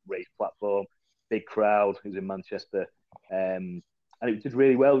on a raised platform, big crowd, who's in Manchester. And it did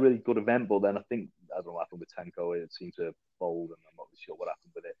really well, really good event. But then I think, I don't know what happened with Tenko, it seemed to fold, and I'm not really sure what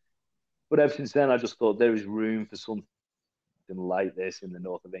happened with it. But ever since then, I just thought there is room for something like this in the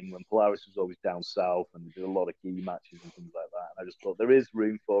north of England. Polaris was always down south, and they did a lot of key matches and things like that. And I just thought there is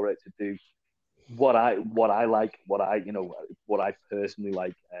room for it to do what I like, what I personally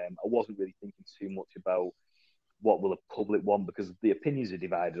like. I wasn't really thinking too much about what will the public want, because the opinions are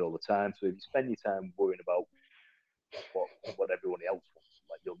divided all the time. So if you spend your time worrying about what everyone else wants,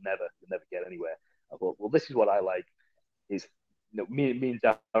 like you'll never get anywhere. I thought, well, this is what I like. Is me and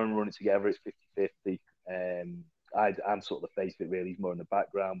Darren run it together. It's 50-50. I'm sort of the face of it, really. He's more in the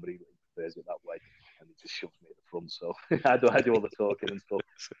background, but he prefers it that way, and he just shoves me at the front. So I do all the talking and stuff.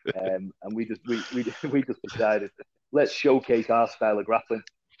 And we just decided, let's showcase our style of grappling.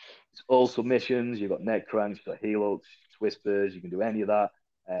 It's all submissions. You've got neck cranks, you've got heel hooks, twisters. You can do any of that.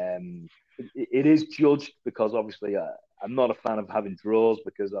 It is judged because obviously I'm not a fan of having draws,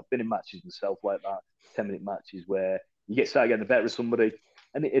 because I've been in matches myself like that, 10-minute matches where you get started getting the better of somebody.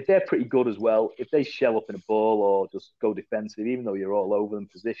 And if they're pretty good as well, if they shell up in a ball or just go defensive, even though you're all over them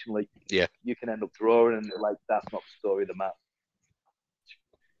positionally, you can end up drawing, and like that's not the story of the match.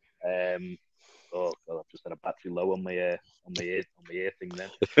 Oh God, I've just had a battery low on my ear thing. Then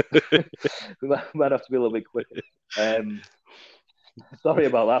we might have to be a little bit quicker. Sorry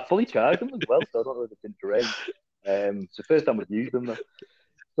about that. Fully charged them as well, so I don't know if they've been drained. It's the first time we've used them though.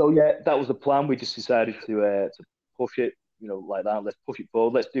 So yeah, that was the plan. We just decided to push it, like that. Let's push it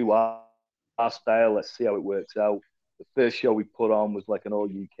forward. Let's do our style. Let's see how it works out. The first show we put on was like an all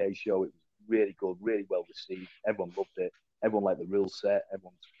UK show. It was really good, really well received. Everyone loved it. Everyone liked the rule set.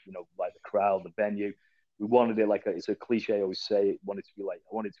 Everyone, liked the crowd, the venue. We wanted it like it's a cliche. I always say I wanted to be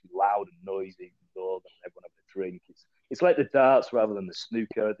loud and noisy, and everyone having a drink. It's like the darts rather than the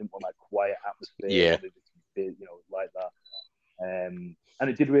snooker. I didn't want that quiet atmosphere. Yeah. I wanted it to be, like that. And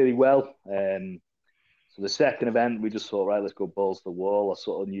it did really well. So the second event, we just thought, right, let's go balls to the wall.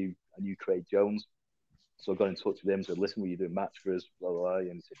 I knew Craig Jones. So I got in touch with him, said, listen, will you do a match for us? Blah, blah, blah.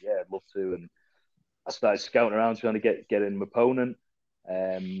 And he said, yeah, I'd love to. And I started scouting around trying to get in an opponent.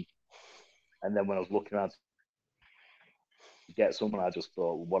 And then when I was looking around to get someone, I just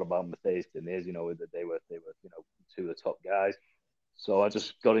thought, well, what about Matthias Diniz? That they were two of the top guys. So I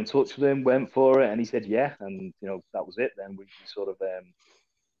just got in touch with him, went for it, and he said, yeah. And, that was it. Then we sort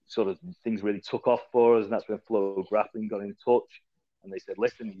of things really took off for us, and that's when Flow Grappling got in touch. And they said,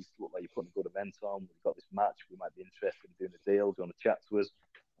 listen, you look like you're putting a good event on. We've got this match. We might be interested in doing a deal. Do you want to chat to us?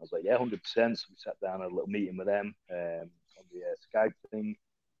 I was like, yeah, 100%. So we sat down, had a little meeting with them on the Skype thing.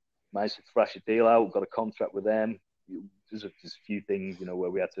 Managed to thrash a deal out. Got a contract with them. There's a few things,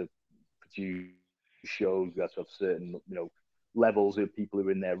 where we had to produce shows. We had to have certain, levels of people who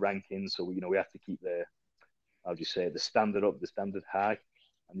are in their rankings. So, we have to keep the standard up, the standard high.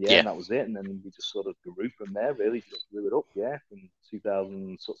 And and that was it. And then we just sort of grew from there, really. Just grew it up, From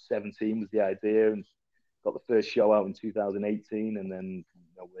 2017 was the idea, and got the first show out in 2018. And then,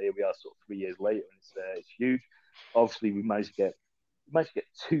 here we are sort of 3 years later, and it's huge. Obviously, we managed to get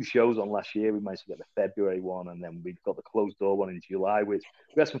 2 shows on last year. We managed to get the February one, and then we got the closed door one in July, which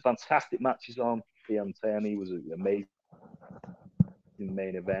we had some fantastic matches on. Ian Turney was an amazing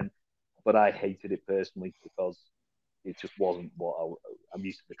main event, but I hated it personally because it just wasn't what I'm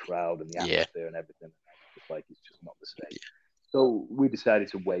used to, the crowd and the atmosphere and everything. It's like, it's just not the same. So we decided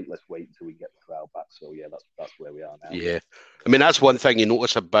to wait. Let's wait until we get the crowd back. So that's where we are now. Yeah, I mean, that's one thing you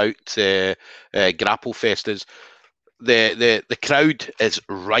notice about Grapple Fest is the crowd is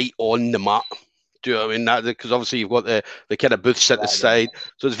right on the mat. Do you know what I mean? That, because obviously you've got the kind of booths at the side,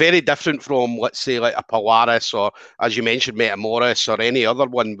 so it's very different from, let's say, like a Polaris or, as you mentioned, Meta Morris or any other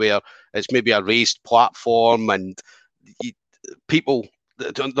one where it's maybe a raised platform and people,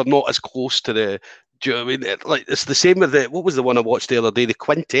 they're not as close to the. Do you know what I mean? Like, it's the same with what was the one I watched the other day? The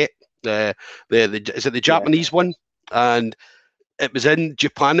Quintet. Is it the Japanese one? And it was in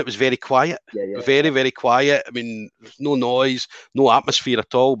Japan. It was very quiet. Very, very quiet. I mean, there's no noise, no atmosphere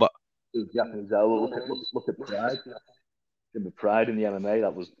at all. But Japanese, look at Pride. The Pride in the MMA,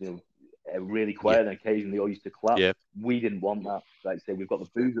 that was really quiet. And occasionally, all used to clap. Yeah. We didn't want that. Like I say, we've got the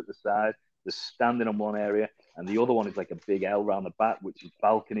booths at the side. They're standing on one area, and the other one is like a big L round the back, which is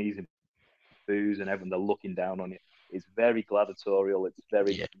balconies and booths, and everyone, they're looking down on you. It's very gladiatorial. It's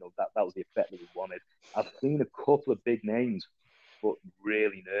very, that was the effect that we wanted. I've seen a couple of big names, but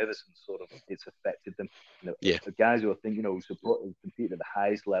really nervous, and sort of it's affected them. The guys who I think who compete at the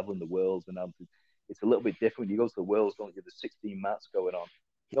highest level in the world, and it's a little bit different. You go to the Worlds, don't you? There's 16 mats going on.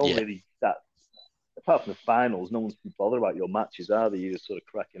 Not really that apart from the finals, no one's too bothered about your matches, are they? You're just sort of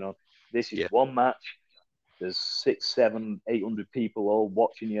cracking on. This is one match. There's 600, 700, 800 people all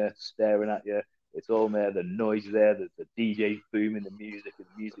watching you, staring at you. It's all there. The noise there. The DJ's booming the music, and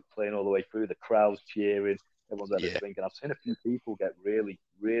the music playing all the way through. The crowd's cheering. Everyone's had a drink. And I've seen a few people get really,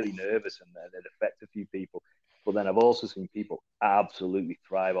 really nervous, and it affects a few people. But then I've also seen people absolutely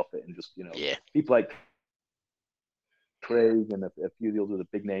thrive off it, and just people like Craig and a few of the other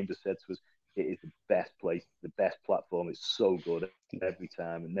big names have said to us, it is the best place, the best platform. It's so good every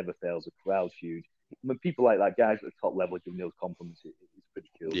time. It never fails. The crowd's huge. When people like that, guys at the top level giving those compliments, it's pretty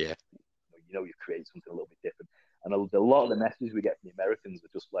cool. Yeah. You've created something a little bit different. And a lot of the messages we get from the Americans are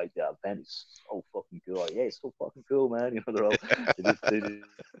just like, that event is so fucking cool. Like, yeah, it's so fucking cool, man. They're all,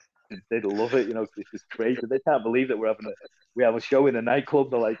 they love it, it's just crazy. They can't believe that we have a show in a nightclub.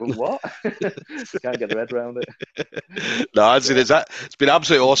 They're like, well, what? They can't get their head around it. No, it's been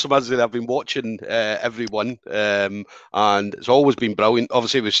absolutely awesome. As I've been watching every one, and it's always been brilliant.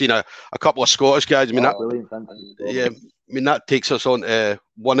 Obviously, we've seen a couple of Scottish guys. I mean, brilliant. Yeah, I mean that takes us on to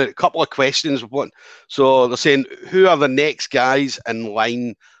a couple of questions. So they're saying, who are the next guys in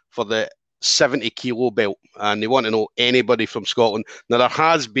line for the 70 kilo belt? And they want to know anybody from Scotland. Now, there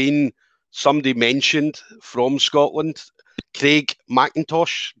has been somebody mentioned from Scotland, Craig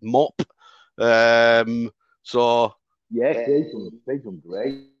McIntosh, Mop. So yeah, Craig's done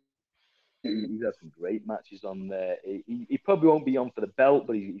great. He's had some great matches on there. He probably won't be on for the belt,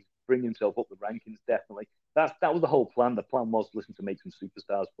 but he's bringing himself up the rankings definitely. That was the whole plan. The plan was to listen to make some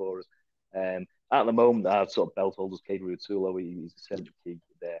superstars for us. At the moment, our sort of belt holders, Kader Rutulo, he's the 70 key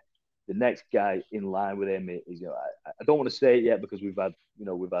there. The next guy in line with him is, I don't want to say it yet because we've had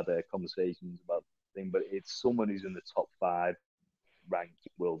conversations about the thing, but it's someone who's in the top 5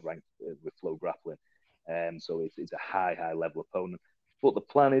 world ranked with Flow Grappling. So it's a high level opponent. But the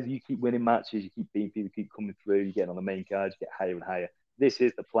plan is you keep winning matches, you keep beating people, keep coming through, you get on the main card, you get higher and higher. This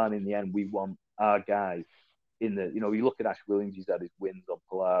is the plan in the end. We want our guys in the, you look at Ash Williams, he's had his wins on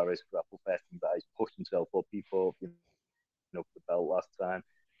Polaris, Grapple Fest, and that he's pushed himself up. He fought, for the belt last time.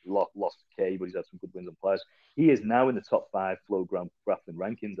 Lost to K, but he's had some good wins on Polaris. He is now in the top 5 Flow Grappling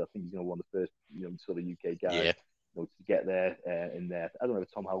rankings. I think he's one of the first, sort of UK guys to get there in there. I don't know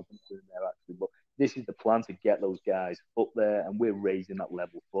if Tom Halpin's in there actually, but this is the plan to get those guys up there, and we're raising that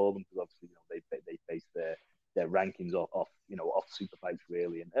level for them because obviously they base their rankings off super fights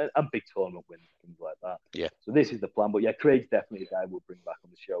really and big tournament wins, things like that. Yeah. So this is the plan. But yeah, Craig's definitely a guy we'll bring back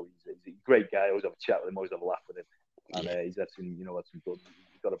on the show. He's a great guy. I always have a chat with him, always have a laugh with him, and he's had some good.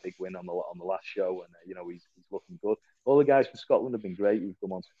 He got a big win on the last show, and he's looking good. All the guys from Scotland have been great. We've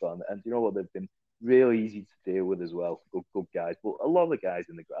come on to fun, and you know what, they've been really easy to deal with as well. Good guys. But a lot of the guys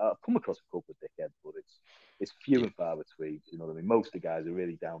I've come across a couple of dickheads, but it's few and far between. You know what I mean? Most of the guys are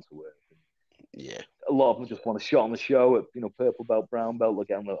really down to earth. Yeah. A lot of them just want a shot on the show at purple belt, brown belt. Look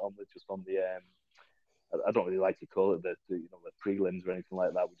on the I don't really like to call it the prelims or anything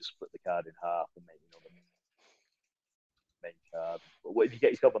like that. We just split the card in half and make the main card. But if you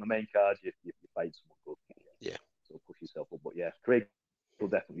get yourself on the main card, you fight someone good. Yeah. So push yourself up. But yeah, Craig will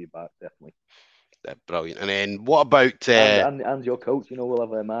definitely be back. Definitely. Brilliant. And then what about and your coach? We'll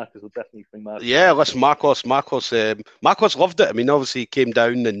have Marcus. We'll definitely bring Marcus. Yeah, listen, Marcos loved it. I mean, obviously he came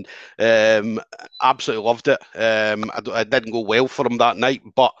down and absolutely loved it. It didn't go well for him that night,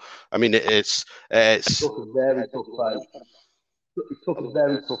 but I mean, it's He took a very tough fight. He took a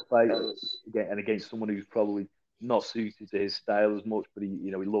very tough fight against someone who's probably not suited to his style as much, but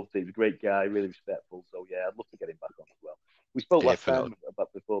he loved it. He was a great guy, really respectful. So yeah, I'd love to get him back on as well. We spoke last time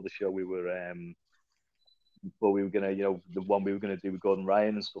about before the show. We were gonna, the one we were gonna do with Gordon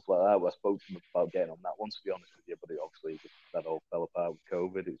Ryan and stuff like that. I spoke to him about getting on that one, to be honest with you, but obviously that all fell apart with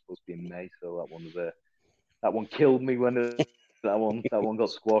COVID. It was supposed to be in May, so that one killed me when that one got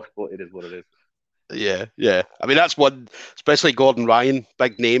squashed. But it is what it is. Yeah. I mean, that's one, especially Gordon Ryan,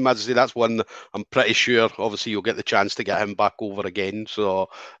 big name. As I say, that's one I'm pretty sure. Obviously, you'll get the chance to get him back over again. So,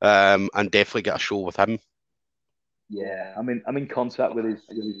 and definitely get a show with him. Yeah, I'm in contact with his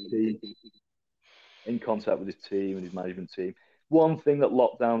team. In contact with his team and his management team. One thing that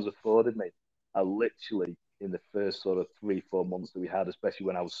lockdowns afforded me, I literally, in the first sort of 3-4 months that we had, especially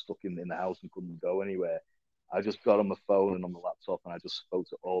when I was stuck in the house and couldn't go anywhere, I just got on my phone and on the laptop and I just spoke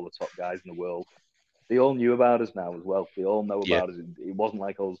to all the top guys in the world. They all knew about us now as well. They all know about us. It wasn't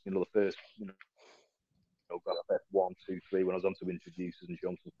like I was, the first, got F1, 2, 3 when I was on to introducers and show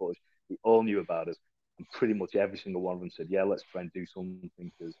them some footage. They all knew about us. And pretty much every single one of them said, yeah, let's try and do something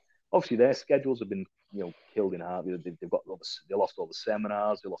because obviously their schedules have been, killed in half. They lost all the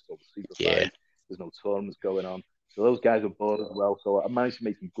seminars, they lost all the super fights. There's no tournaments going on. So those guys were bored as well. So I managed to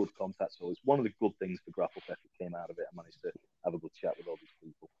make some good contacts. So it's one of the good things for Grapple Fest that came out of it. I managed to have a good chat with all these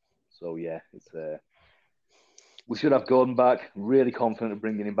people. So yeah, it's we should have Gordon back. Really confident of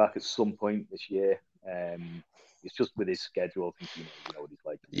bringing him back at some point this year. It's just with his schedule. I think you know what he's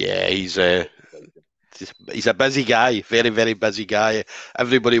like. Yeah, he's a busy guy, very, very busy guy.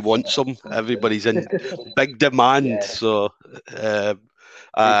 Everybody wants him. Everybody's in big demand. Yeah. So, big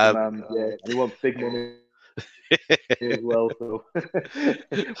demand, yeah. And he wants big money as well. So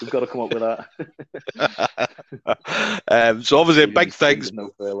we've got to come up with that. So obviously big things.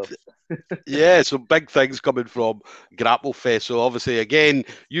 No Yeah, so big things coming from Grapple Fest. So obviously, again,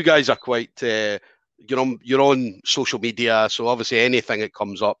 you guys are quite. You're on social media, so obviously anything that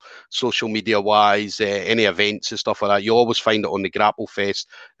comes up social media wise, any events and stuff like that, you always find it on the Grapple Fest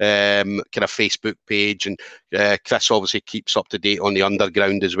kind of Facebook page, and Chris obviously keeps up to date on the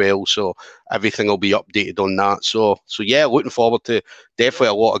underground as well, so everything will be updated on that. So yeah, looking forward to definitely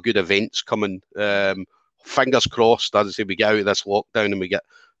a lot of good events coming. Fingers crossed, as I say, we get out of this lockdown and we get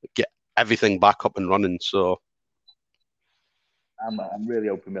everything back up and running. So I'm really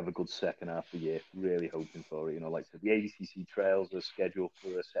hoping we have a good second half of the year. Really hoping for it. You know, like I said, the ADCC trails are scheduled for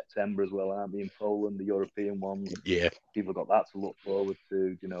September as well, aren't they? In Poland, the European ones. Yeah. People got that to look forward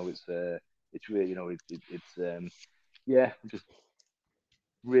to. You know, it's really, you know, yeah. I'm just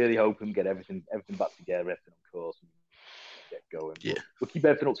really hoping we get everything back together, everything on course, and get going. Yeah. But we'll keep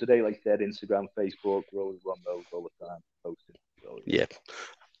everything up to date, like I said, Instagram, Facebook. We're always on those all the time, posting. So, yeah.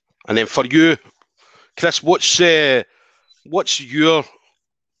 And then for you, Chris, what's your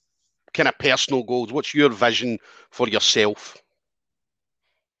kind of personal goals? What's your vision for yourself?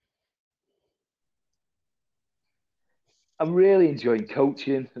 I'm really enjoying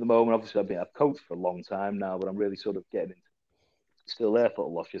coaching at the moment. Obviously, I've coached for a long time now, but I'm really sort of getting into. Still there, thought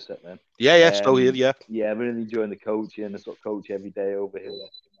I lost you a sec, man. Yeah, still here, yeah. Yeah, I'm really enjoying the coaching. I sort of coach every day over here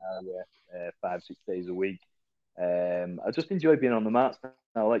now, 5-6 days a week. I just enjoy being on the mats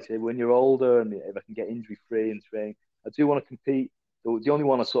now. Like I say, when you're older and if I can get injury free and train, I do want to compete. The only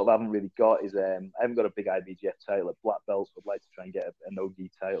one I sort of haven't really got is I haven't got a big IBJF title at black belt, so I'd like to try and get a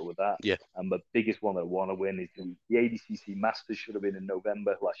no-gi title with that. Yeah. And the biggest one that I want to win is the ADCC Masters. Should have been in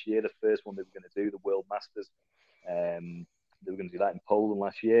November last year, the first one they were going to do, the World Masters. They were going to do that in Poland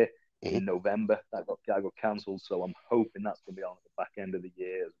last year in November. That got cancelled, so I'm hoping that's going to be on at the back end of the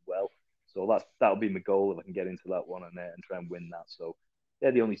year as well. So that'll be my goal if I can get into that one and try and win that. So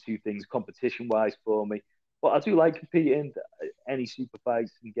they're the only two things competition wise for me. But I do like competing. Any super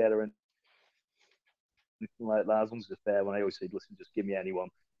fights can get or anything like that, as long as it's fair. When I always say, listen, just give me anyone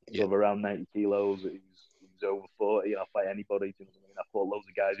sort of around 90 kilos who's over 40. I'll fight anybody. You know what I mean? I fought loads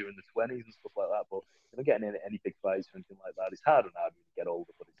of guys who are in the 20s and stuff like that. But if I'm getting any big fights or anything like that, it's harder and harder to get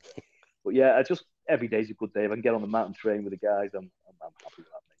older. But yeah, I just every day's a good day. If I can get on the mat and train with the guys, I'm happy with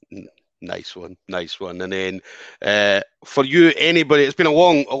that. Mate. Nice one. And then for you, anybody, it's been a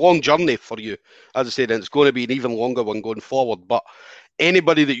long journey for you. As I said, and it's going to be an even longer one going forward. But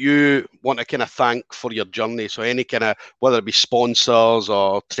anybody that you want to kind of thank for your journey, so any kind of, whether it be sponsors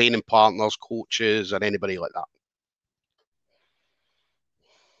or training partners, coaches, or anybody like that.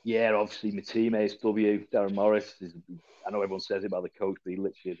 Yeah, obviously my team, ASW, Darren Morris, I know everyone says it about the coach, but he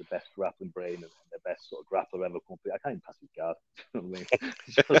literally is the best grappling brain and the best sort of grappler ever come. I can't even pass his guard. You know what I mean?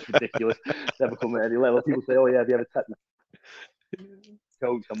 It's just ridiculous. Never come at any level. People say, "Oh yeah, have you ever tapped your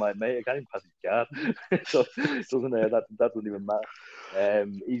coach?" I'm like, "Mate, I can't even pass his guard." So that doesn't even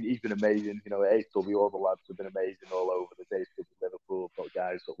matter. He's been amazing. You know, at ASW, all the lads have been amazing all over the days. Liverpool, got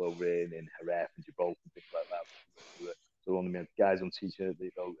guys up over in Jerez and Gibraltar and things like that. So one of the guys I'm teaching at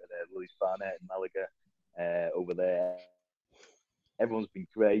Luis Barnett in Malaga over there. Everyone's been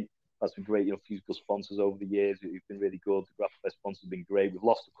great. That's been great. You know, a few good sponsors over the years who've been really good. The Grapple Fest sponsors have been great. We've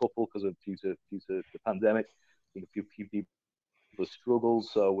lost a couple due to the pandemic. I think a few people have struggled.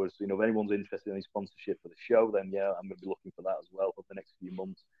 So, if anyone's interested in any sponsorship for the show, then yeah, I'm going to be looking for that as well for the next few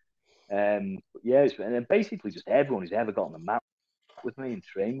months. But yeah, and then basically just everyone who's ever got on the mat with me and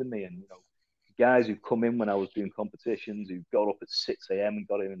trained with me, and guys who've come in when I was doing competitions, who got up at 6 a.m. and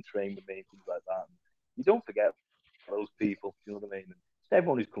got in and trained with me, things like that. And you don't forget those people, you know what I mean? And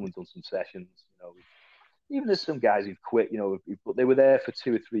everyone who's come and done some sessions, even there's some guys who've quit, but they were there for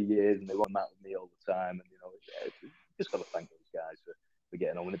 2 or 3 years and they were on mat with me all the time. And, you just got to thank those guys for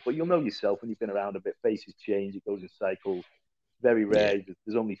getting on with it. But you'll know yourself when you've been around a bit, faces change, it goes in cycles. Very rare. Yeah.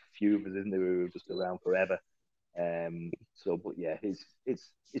 There's only a few of us, isn't there, who are just around forever. But yeah, it's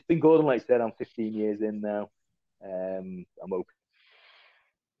been good. And like I said, I'm 15 years in now. I'm open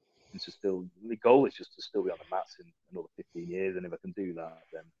to still. The goal is just to still be on the mats in another 15 years, and if I can do that,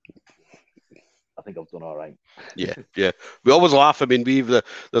 then I think I've done all right. Yeah. We always laugh. I mean,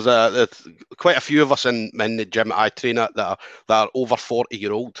 there's quite a few of us in the gym I train at that are over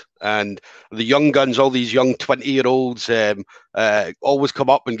 40-year-old, and the young guns, all these young 20-year-olds, always come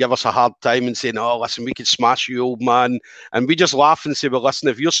up and give us a hard time and saying, "Oh, listen, we could smash you, old man," and we just laugh and say, "Well, listen,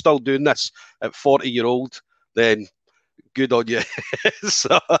 if you're still doing this at 40-year-old, then good on you."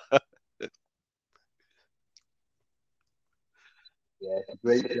 So. Yeah, it's a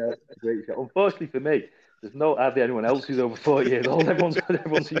great show. It's a great show. Unfortunately for me, there's no hardly anyone else who's over 40 years old. Everyone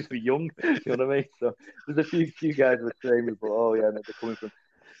seems to be young. You know what I mean? So there's a few guys that are saying, but oh yeah, they're coming from.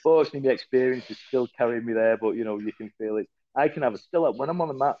 Fortunately, the experience is still carrying me there, but you can feel it. I can have a still when I'm on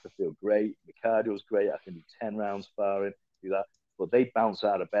the mats, I feel great. The cardio's great. I can do 10 rounds sparring, do that. But they bounce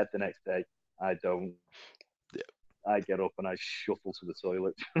out of bed the next day. I don't. I get up and I shuffle to the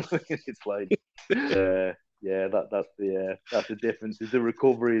toilet. It's like, yeah, that's the difference. The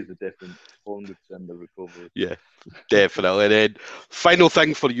recovery is the difference. 100% the recovery. Yeah, definitely. And then, final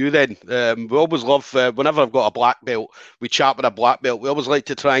thing for you then. We always love, whenever I've got a black belt, we chat with a black belt. We always like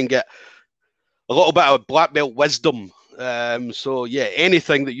to try and get a little bit of black belt wisdom. So, yeah,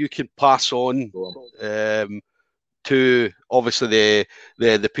 anything that you can pass on to, obviously,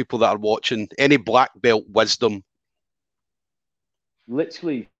 the people that are watching, any black belt wisdom.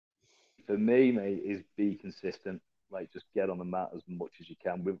 Literally, for me, mate, is be consistent. Like, just get on the mat as much as you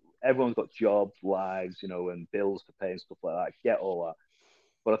can. Everyone's got jobs, lives, and bills to pay and stuff like that. Get all that.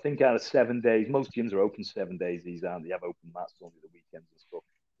 But I think out of 7 days, most gyms are open 7 days. These aren't. They have open mats only the weekends and stuff.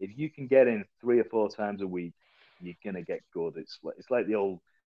 If you can get in 3 or 4 times a week, you're gonna get good. It's like the old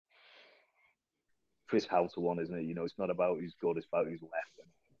Chris Houghton one, isn't it? It's not about who's good, it's about who's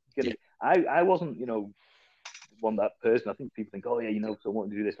left. I wasn't, one that person. I think people think, oh yeah, so I want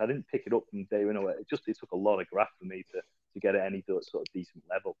to do this. I didn't pick it up from day one. It took a lot of graft for me to get at any sort of decent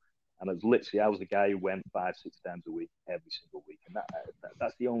level. And it was literally, I was the guy who went 5-6 times a week, every single week, and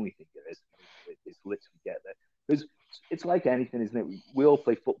that's the only thing there is. It's literally get there, because it's like anything, isn't it? We all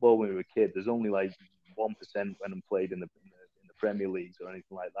play football when we were a kid. There's only like 1% when I'm played in the Premier Leagues or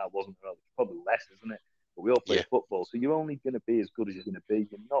anything like that. Wasn't there? Probably less, isn't it? But we all play football, so you're only going to be as good as you're going to be.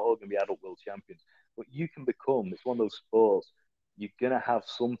 You're not all going to be adult world champions, but you can become. It's one of those sports. You're going to have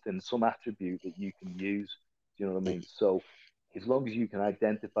something, some attribute that you can use. Do you know what I mean? So as long as you can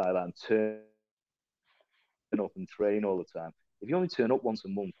identify that and turn up and train all the time. If you only turn up once a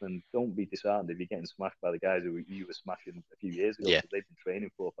month, then don't be disheartened if you're getting smashed by the guys who you were smashing a few years ago. Yeah. They've been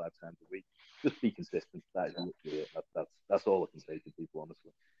training 4 or 5 times a week. Just be consistent. That is literally it. That's all I can say to people,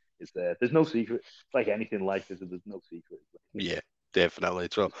 honestly. There's no secret. It's like anything in life, there's no secret. Yeah, definitely.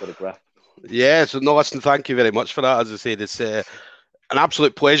 So, got a graph. Yeah, so no, listen, thank you very much for that. As I said, it's an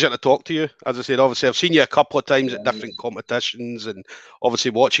absolute pleasure to talk to you. As I said, obviously, I've seen you a couple of times at different competitions and obviously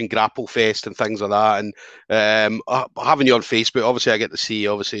watching Grapple Fest and things like that. And having you on Facebook, obviously, I get to see,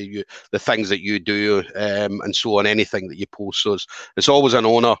 obviously, the things that you do and so on, anything that you post. So it's always an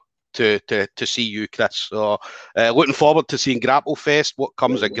honour to see you, Chris. So looking forward to seeing Grapple Fest, what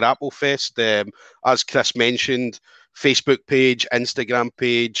comes at Grapple Fest. As Chris mentioned, Facebook page, Instagram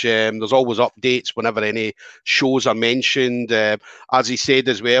page. There's always updates whenever any shows are mentioned. As he said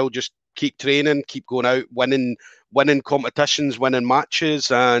as well, just keep training, keep going out, winning competitions, winning matches,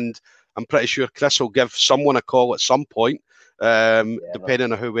 and I'm pretty sure Chris will give someone a call at some point,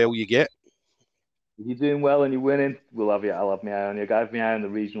 depending on how well you get. If you're doing well and you're winning, I'll have my eye on you. I have my eye on the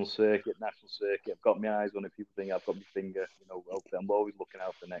regional circuit, national circuit. I've got my eyes on it. People think I've got my finger. I'm always looking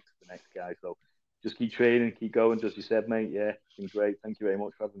out for the next guy. So just keep training, keep going, just as you said, mate. Yeah, it's been great. Thank you very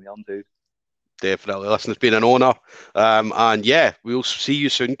much for having me on, dude. Definitely. Listen, it's been an honour. And yeah, we'll see you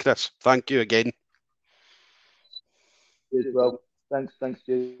soon, Chris. Thank you again. Cheers, bro. Thanks,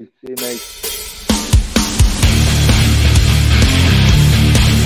 Steve. See you, mate.